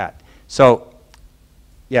multiple of that. So,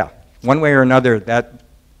 yeah, one way or another,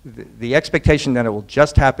 the expectation that it will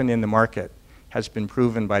just happen in the market has been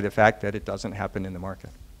proven by the fact that it doesn't happen in the market.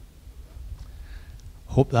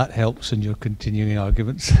 Hope that helps in your continuing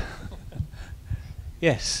arguments.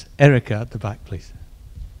 Yes, Erica at the back, please.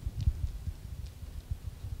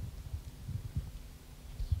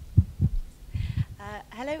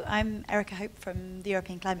 Hello, I'm Erica Hope from the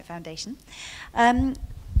European Climate Foundation.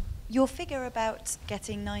 Your figure about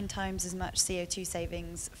getting 9 times as much CO2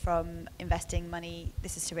 savings from investing money,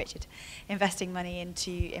 this is to Richard, investing money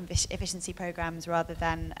into efficiency programs rather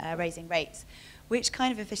than raising rates. Which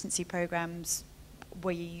kind of efficiency programs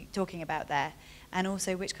were you talking about there? And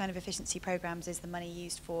also, which kind of efficiency programs is the money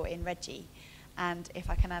used for in REGI? And if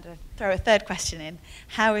I can throw a third question in,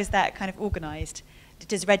 how is that kind of organised?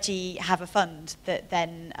 Does REGI have a fund that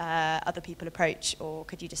then other people approach, or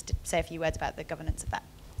could you just say a few words about the governance of that?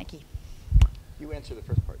 Thank you. You answer the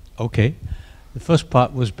first part. Okay. The first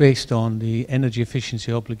part was based on the energy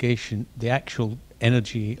efficiency obligation, the actual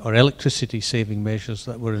energy or electricity saving measures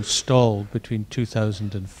that were installed between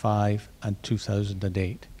 2005 and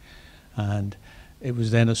 2008. And it was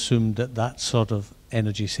then assumed that that sort of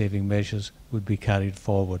energy saving measures would be carried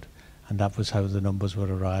forward. And that was how the numbers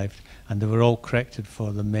were arrived. And they were all corrected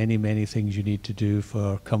for the many, many things you need to do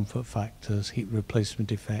for comfort factors, heat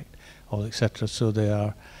replacement effect, all etc. So they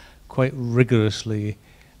are quite rigorously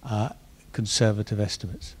conservative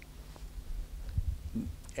estimates.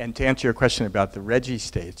 And to answer your question about the REGI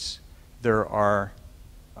states, there are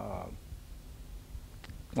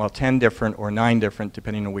 10 different or 9 different,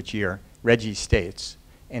 depending on which year, REGI states.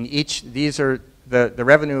 And the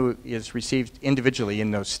revenue is received individually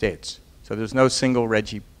in those states. So there's no single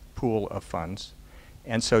REGI pool of funds.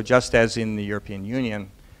 And so just as in the European Union,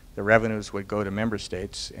 the revenues would go to member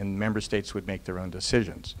states, and member states would make their own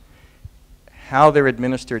decisions. How they're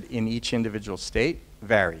administered in each individual state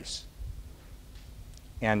varies.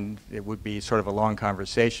 And it would be sort of a long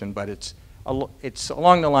conversation, but it's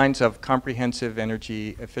along the lines of comprehensive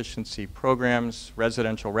energy efficiency programs,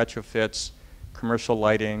 residential retrofits, commercial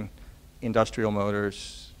lighting, industrial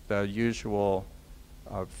motors, the usual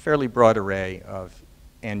fairly broad array of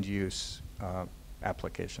end-use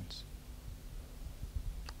applications.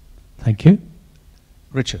 Thank you.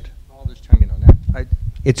 Richard. I'll just chime in on that.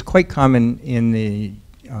 It's quite common in the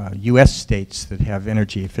US states that have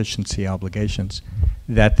energy efficiency obligations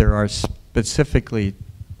that there are specifically,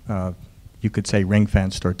 you could say,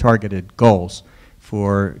 ring-fenced or targeted goals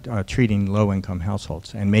for treating low-income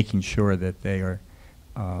households and making sure that they are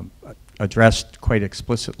addressed quite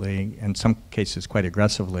explicitly, in some cases quite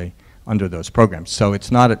aggressively, under those programs. So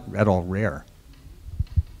it's not at all rare.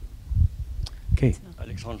 Okay.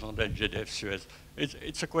 Alexandre Jandel, GDF Suez.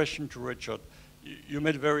 It's a question to Richard. You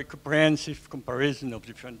made a very comprehensive comparison of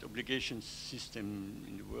different obligation systems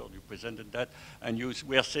in the world. You presented that, and you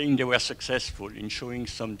were saying they were successful in showing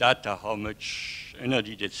some data, how much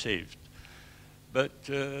energy they saved. But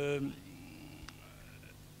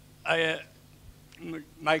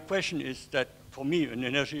my question is that, for me, an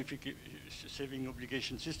energy saving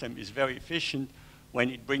obligation system is very efficient when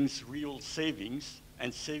it brings real savings,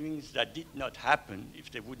 and savings that did not happen if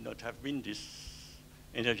there would not have been this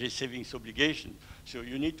energy savings obligation. So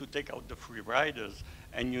you need to take out the free riders,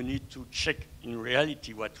 and you need to check in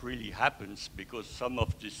reality what really happens, because some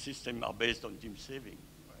of the systems are based on dim saving.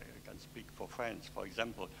 I can speak for France, for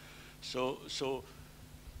example. So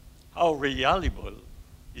how reliable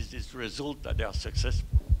is this result that they are successful?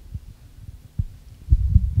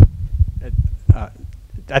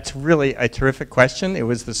 That's really a terrific question. It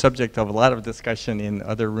was the subject of a lot of discussion in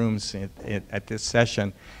other rooms at this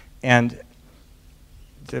session. And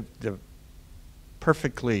the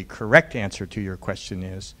perfectly correct answer to your question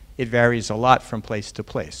is it varies a lot from place to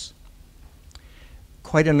place.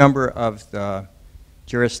 Quite a number of the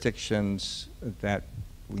jurisdictions that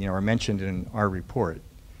are mentioned in our report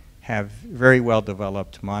have very well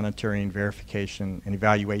developed monitoring, verification, and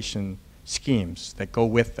evaluation schemes that go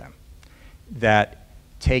with them, that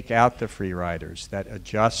take out the free riders, that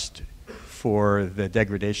adjust for the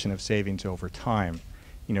degradation of savings over time,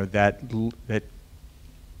 that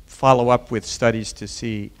follow up with studies to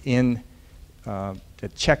see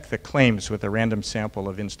that check the claims with a random sample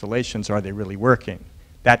of installations, are they really working,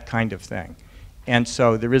 that kind of thing. And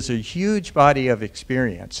so there is a huge body of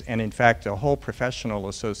experience, and in fact a whole professional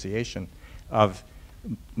association of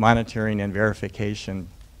monitoring and verification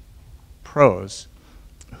pros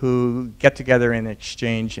who get together and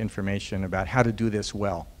exchange information about how to do this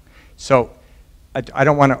well. So I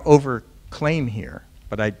don't want to overclaim here,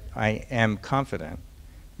 but I am confident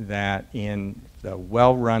that in the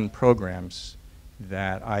well-run programs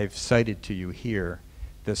that I've cited to you here,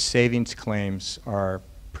 the savings claims are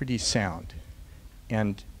pretty sound.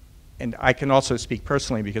 And I can also speak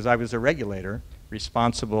personally because I was a regulator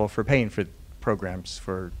responsible for paying for programs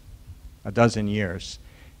for a dozen years,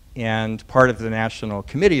 and part of the National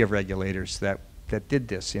Committee of Regulators that did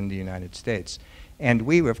this in the United States. And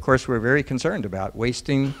we, of course, were very concerned about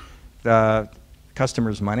wasting the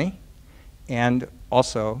customer's money and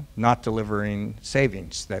also not delivering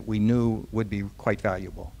savings that we knew would be quite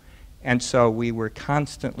valuable. And so we were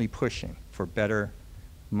constantly pushing for better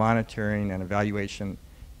monitoring and evaluation.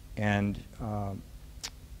 And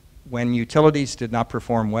when utilities did not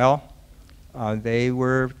perform well, they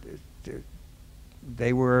were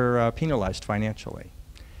penalized financially.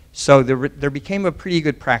 So there became a pretty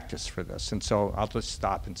good practice for this. And so I'll just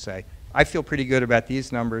stop and say, I feel pretty good about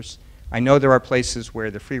these numbers. I know there are places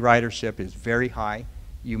where the free ridership is very high.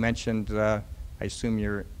 You mentioned, I assume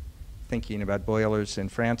you're thinking about boilers in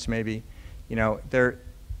France maybe.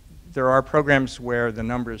 There are programs where the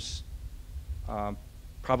numbers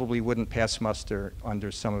probably wouldn't pass muster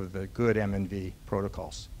under some of the good M&V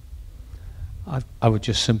protocols. I would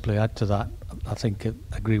just simply add to that. I think I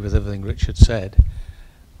agree with everything Richard said,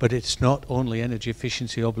 but it's not only energy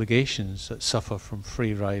efficiency obligations that suffer from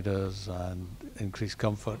free riders and increased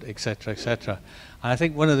comfort, etc., etc. And I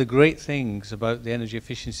think one of the great things about the Energy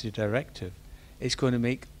Efficiency Directive is going to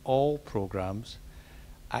make all programs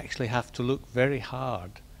actually have to look very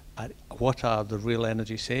hard at what are the real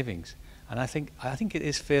energy savings. And I think it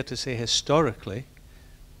is fair to say historically,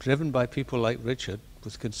 driven by people like Richard,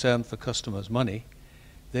 with concern for customers' money,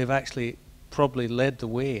 they've actually probably led the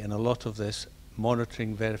way in a lot of this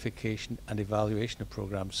monitoring, verification, and evaluation of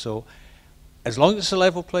programs. So as long as it's a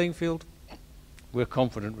level playing field, we're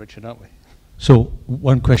confident, Richard, aren't we? So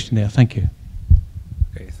one question there, thank you.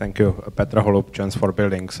 Okay, thank you. Petra Holub, Chance for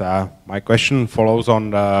Buildings. My question follows on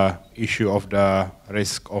the issue of the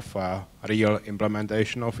risk of real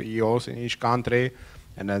implementation of EOs in each country,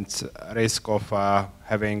 and then risk of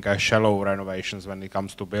having shallow renovations when it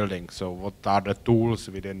comes to buildings. So what are the tools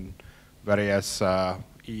within various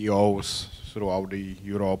EOs throughout the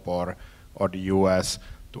Europe or the US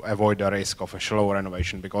to avoid the risk of a shallow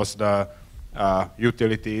renovation? Because the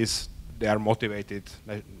utilities, they are motivated,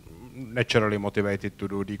 naturally motivated to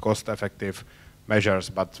do the cost-effective measures,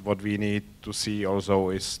 but what we need to see also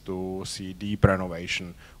is to see deep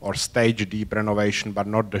renovation or stage deep renovation, but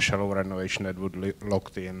not the shallow renovation that would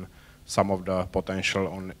lock in some of the potential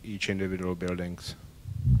on each individual buildings.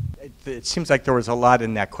 It seems like there was a lot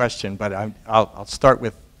in that question, but I'll start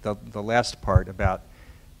with the last part about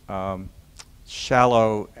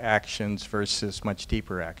shallow actions versus much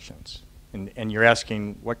deeper actions. And you're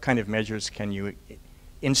asking what kind of measures can you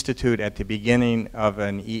institute at the beginning of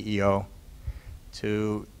an EEO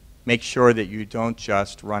to make sure that you don't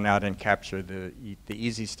just run out and capture the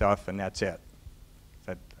easy stuff and that's it.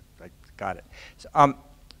 I got it. So,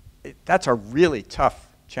 that's a really tough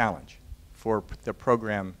challenge for the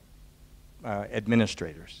program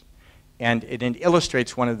administrators. And it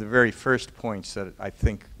illustrates one of the very first points that I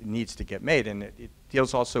think needs to get made. And it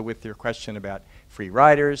deals also with your question about free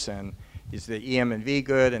riders and is the EM&V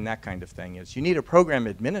good and that kind of thing. Is you need a program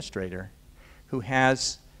administrator who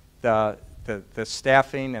has the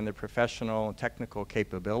staffing and the professional and technical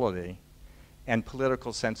capability and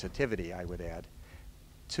political sensitivity, I would add,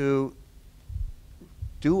 to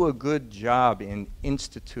do a good job in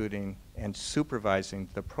instituting and supervising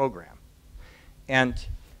the program. And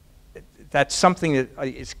that's something that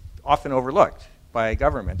is often overlooked by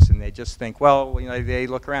governments, and they just think, well, you know, they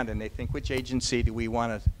look around and they think, which agency do we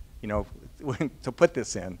want to, you know, to put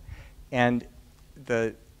this in? And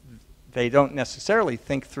they don't necessarily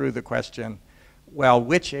think through the question, well,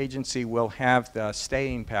 which agency will have the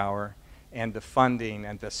staying power and the funding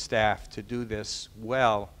and the staff to do this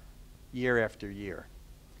well year after year?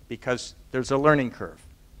 Because there's a learning curve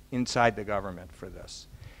inside the government for this.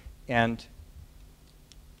 And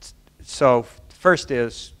so first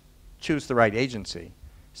is choose the right agency.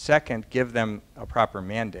 Second, give them a proper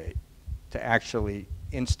mandate to actually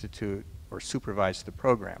institute or supervise the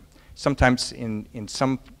program. Sometimes in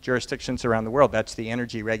some jurisdictions around the world, that's the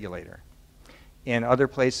energy regulator. In other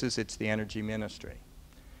places, it's the energy ministry.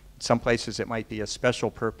 In some places, it might be a special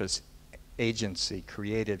purpose agency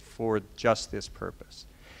created for just this purpose.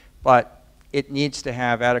 But it needs to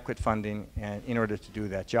have adequate funding in order to do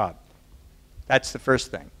that job. That's the first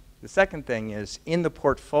thing. The second thing is, in the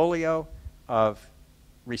portfolio of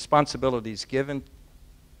responsibilities given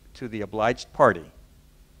to the obliged party,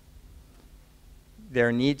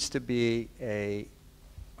 there needs to be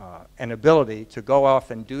an ability to go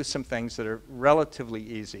off and do some things that are relatively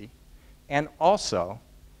easy, and also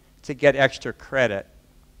to get extra credit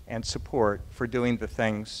and support for doing the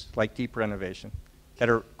things like deep renovation that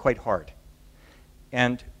are quite hard.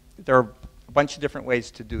 And there are a bunch of different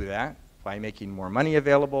ways to do that, by making more money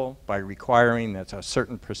available, by requiring that a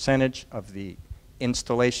certain percentage of the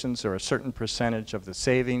installations or a certain percentage of the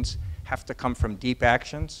savings have to come from deep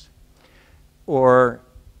actions, or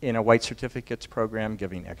in a white certificates program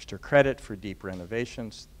giving extra credit for deep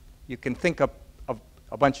renovations. You can think of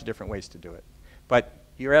a bunch of different ways to do it. But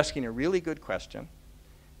you're asking a really good question,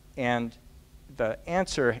 and the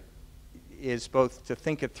answer is both to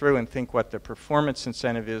think it through and think what the performance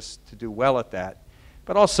incentive is to do well at that,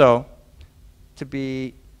 but also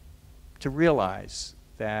to realize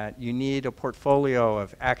that you need a portfolio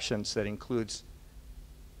of actions that includes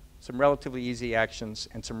some relatively easy actions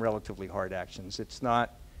and some relatively hard actions. It's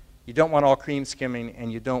not, you don't want all cream skimming,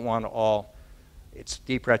 and you don't want all, it's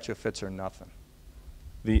deep retrofits or nothing.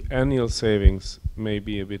 The annual savings may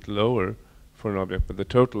be a bit lower for an object, but the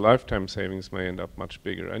total lifetime savings may end up much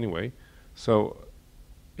bigger anyway. So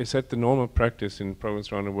is that the normal practice in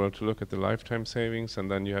programs around the world, to look at the lifetime savings, and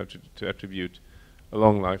then you have to attribute a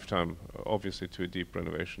long lifetime, obviously, to a deep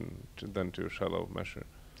renovation than to a shallow measure?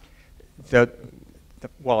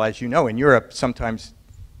 Well, as you know, in Europe, sometimes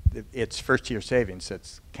it's first-year savings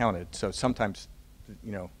that's counted. So sometimes,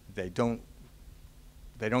 you know, they don't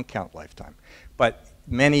count lifetime. But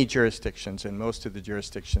many jurisdictions, and most of the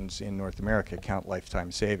jurisdictions in North America, count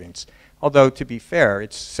lifetime savings. Although, to be fair,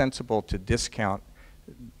 it's sensible to discount,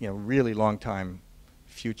 you know, really long-time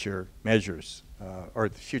future measures or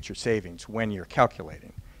the future savings when you're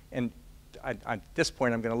calculating. And at this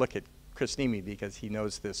point, I'm going to look at Chris Nemi because he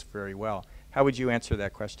knows this very well. How would you answer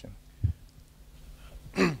that question?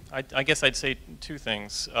 I guess I'd say two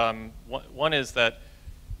things. One is that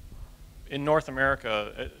in North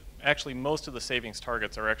America, actually most of the savings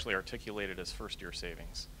targets are actually articulated as first-year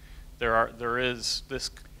savings. There is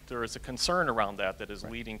a concern around that is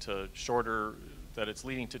leading to it's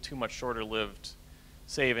leading to too much shorter-lived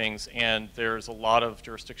savings, and there's a lot of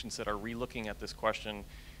jurisdictions that are relooking at this question.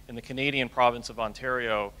 In the Canadian province of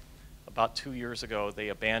Ontario, about 2 years ago, they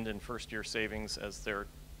abandoned first-year savings as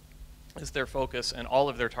their focus, and all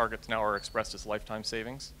of their targets now are expressed as lifetime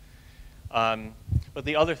savings. But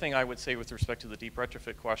the other thing I would say with respect to the deep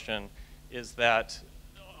retrofit question is that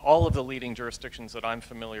all of the leading jurisdictions that I'm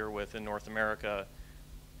familiar with in North America,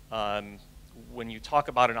 when you talk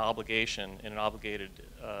about an obligation in an obligated,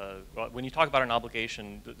 when you talk about an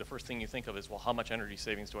obligation, the first thing you think of is, well, how much energy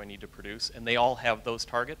savings do I need to produce? And they all have those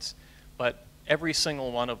targets, but every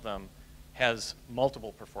single one of them has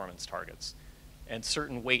multiple performance targets, and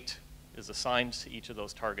certain weight is assigned to each of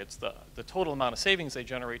those targets. The total amount of savings they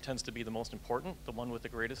generate tends to be the most important, the one with the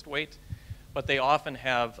greatest weight, but they often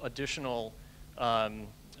have additional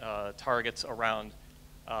targets around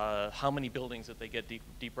how many buildings that they get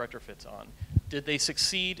deep retrofits on. Did they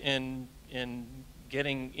succeed in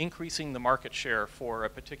increasing the market share for a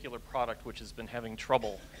particular product which has been having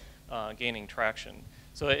trouble gaining traction?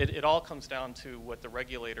 So it all comes down to what the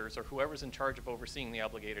regulators or whoever's in charge of overseeing the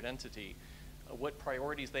obligated entity, what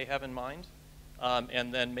priorities they have in mind,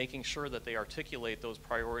 and then making sure that they articulate those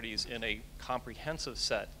priorities in a comprehensive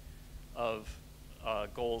set of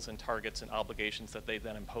goals and targets and obligations that they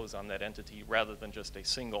then impose on that entity rather than just a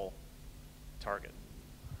single target.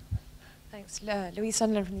 Thanks. Louise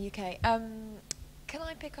Sunderland from the UK. Can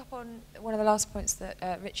I pick up on one of the last points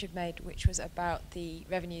that Richard made, which was about the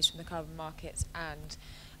revenues from the carbon markets and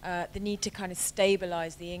the need to kind of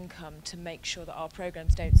stabilize the income to make sure that our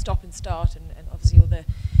programs don't stop and start, and obviously all the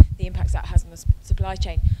impacts that has on the supply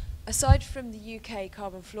chain. Aside from the UK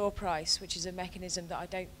carbon floor price, which is a mechanism that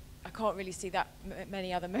I can't really see that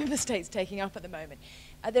many other member states taking up at the moment,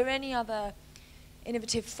 are there any other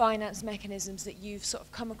innovative finance mechanisms that you've sort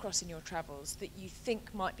of come across in your travels that you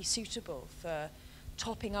think might be suitable for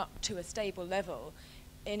topping up to a stable level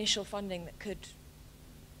initial funding that could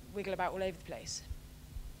wiggle about all over the place?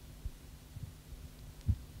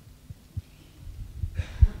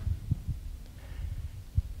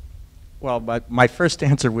 Well, but my first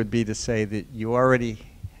answer would be to say that we already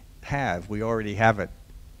have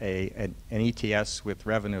an ETS with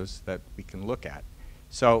revenues that we can look at.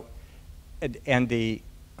 So, and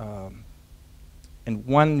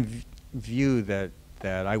one view that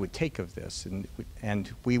I would take of this,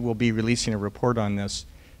 and we will be releasing a report on this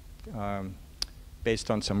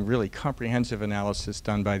based on some really comprehensive analysis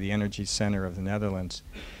done by the Energy Center of the Netherlands,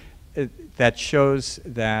 that shows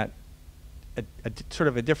that sort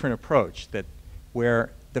of a different approach, that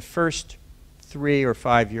where the first 3 or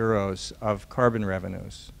 5 euros of carbon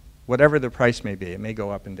revenues, whatever the price may be, it may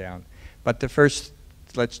go up and down, but the first,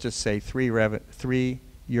 let's just say 3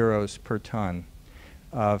 euros per ton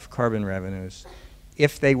of carbon revenues,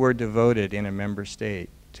 if they were devoted in a member state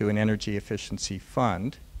to an energy efficiency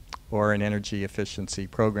fund or an energy efficiency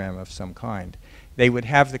program of some kind, they would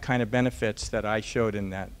have the kind of benefits that I showed in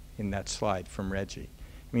that slide from Reggie.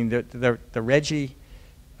 I mean, the Reggie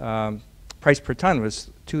price per ton was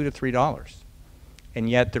 $2 to $3, and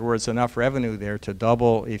yet there was enough revenue there to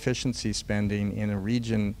double efficiency spending in a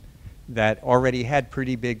region that already had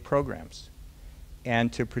pretty big programs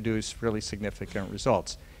and to produce really significant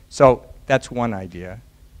results. So that's one idea.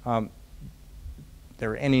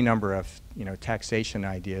 There are any number of taxation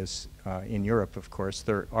ideas in Europe, of course.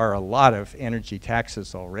 There are a lot of energy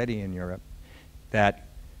taxes already in Europe that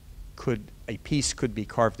a piece could be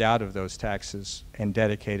carved out of those taxes and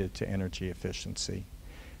dedicated to energy efficiency.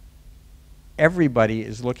 Everybody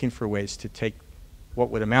is looking for ways to take what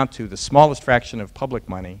would amount to the smallest fraction of public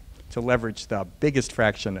money to leverage the biggest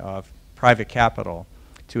fraction of private capital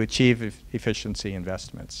to achieve efficiency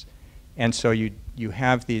investments. And so you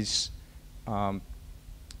have these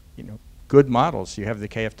good models. You have the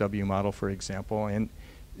KfW model, for example, and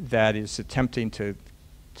that is attempting to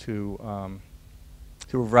through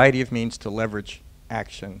a variety of means to leverage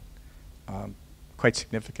action quite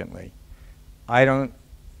significantly.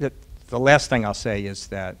 The last thing I'll say is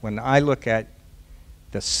that when I look at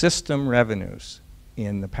the system revenues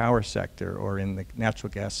in the power sector or in the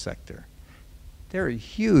natural gas sector, there are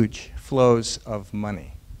huge flows of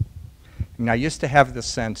money. And I used to have the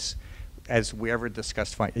sense, as we ever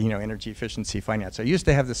discussed energy efficiency finance, I used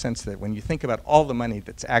to have the sense that when you think about all the money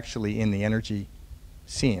that's actually in the energy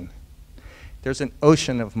scene, there's an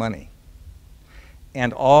ocean of money.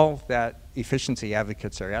 And all that efficiency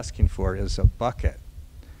advocates are asking for is a bucket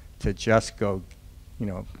to just go,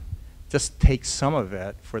 just take some of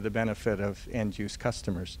it for the benefit of end-use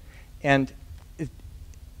customers. And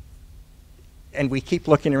we keep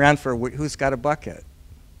looking around for who's got a bucket.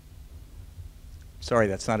 Sorry,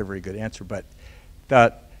 that's not a very good answer, but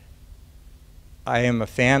I am a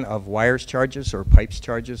fan of wires charges or pipes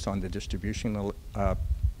charges on the distribution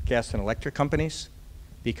gas and electric companies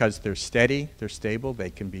because they're steady, they're stable,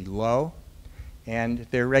 they can be low, and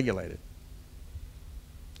they're regulated.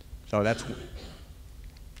 So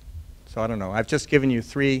I don't know. I've just given you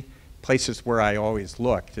 3 places where I always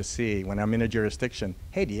look to see when I'm in a jurisdiction,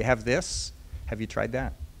 hey, do you have this? Have you tried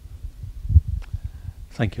that?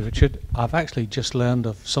 Thank you, Richard. I've actually just learned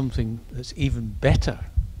of something that's even better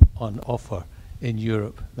on offer in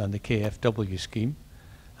Europe than the KfW scheme,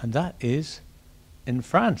 and that is in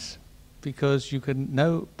France, because you can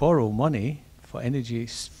now borrow money for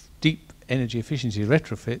deep energy efficiency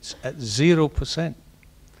retrofits at 0%.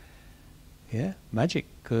 Yeah, magic,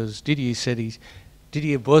 because Didier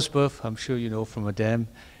Bosboeuf, I'm sure you know from ADEME,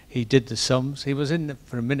 he did the sums. He was in there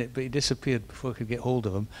for a minute, but he disappeared before I could get hold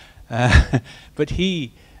of him. But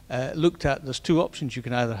he looked at, there's 2 options. You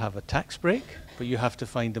can either have a tax break, but you have to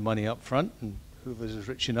find the money up front, and whoever is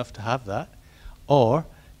rich enough to have that, or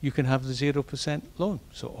you can have the 0% loan.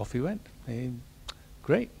 So off he went.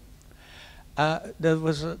 Great.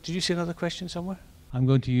 Did you see another question somewhere? I'm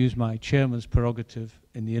going to use my chairman's prerogative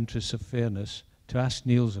in the interests of fairness to ask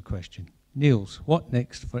Niels a question. Niels, what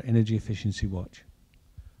next for Energy Efficiency Watch?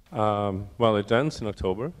 Well, it ends in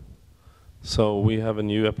October. So we have a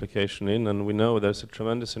new application in, and we know there's a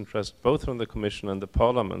tremendous interest both from the Commission and the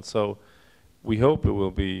Parliament. So we hope it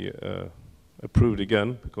will be approved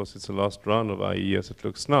again, because it's the last round of IE as it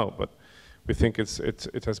looks now. But we think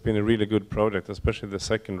it has been a really good project, especially the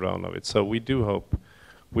second round of it. So we do hope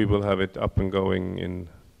we will have it up and going in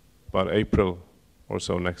about April or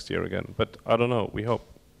so next year again. But I don't know, we hope.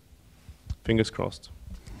 Fingers crossed.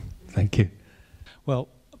 Thank you. Well,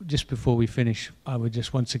 just before we finish, I would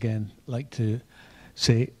just once again like to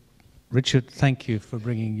say, Richard, thank you for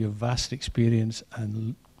bringing your vast experience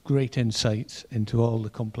and great insights into all the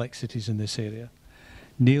complexities in this area.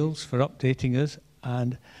 Niels, for updating us.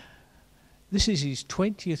 And this is his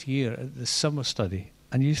 20th year at the summer study.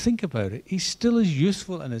 And you think about it, he's still as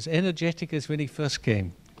useful and as energetic as when he first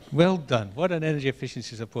came. Well done. What an energy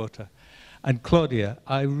efficiency supporter. And Claudia,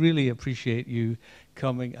 I really appreciate you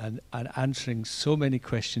coming and answering so many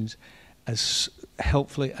questions as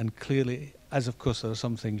helpfully and clearly, as of course there are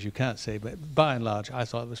some things you can't say, but by and large I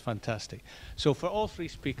thought it was fantastic. So for all three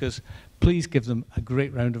speakers, please give them a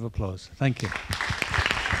great round of applause. Thank you.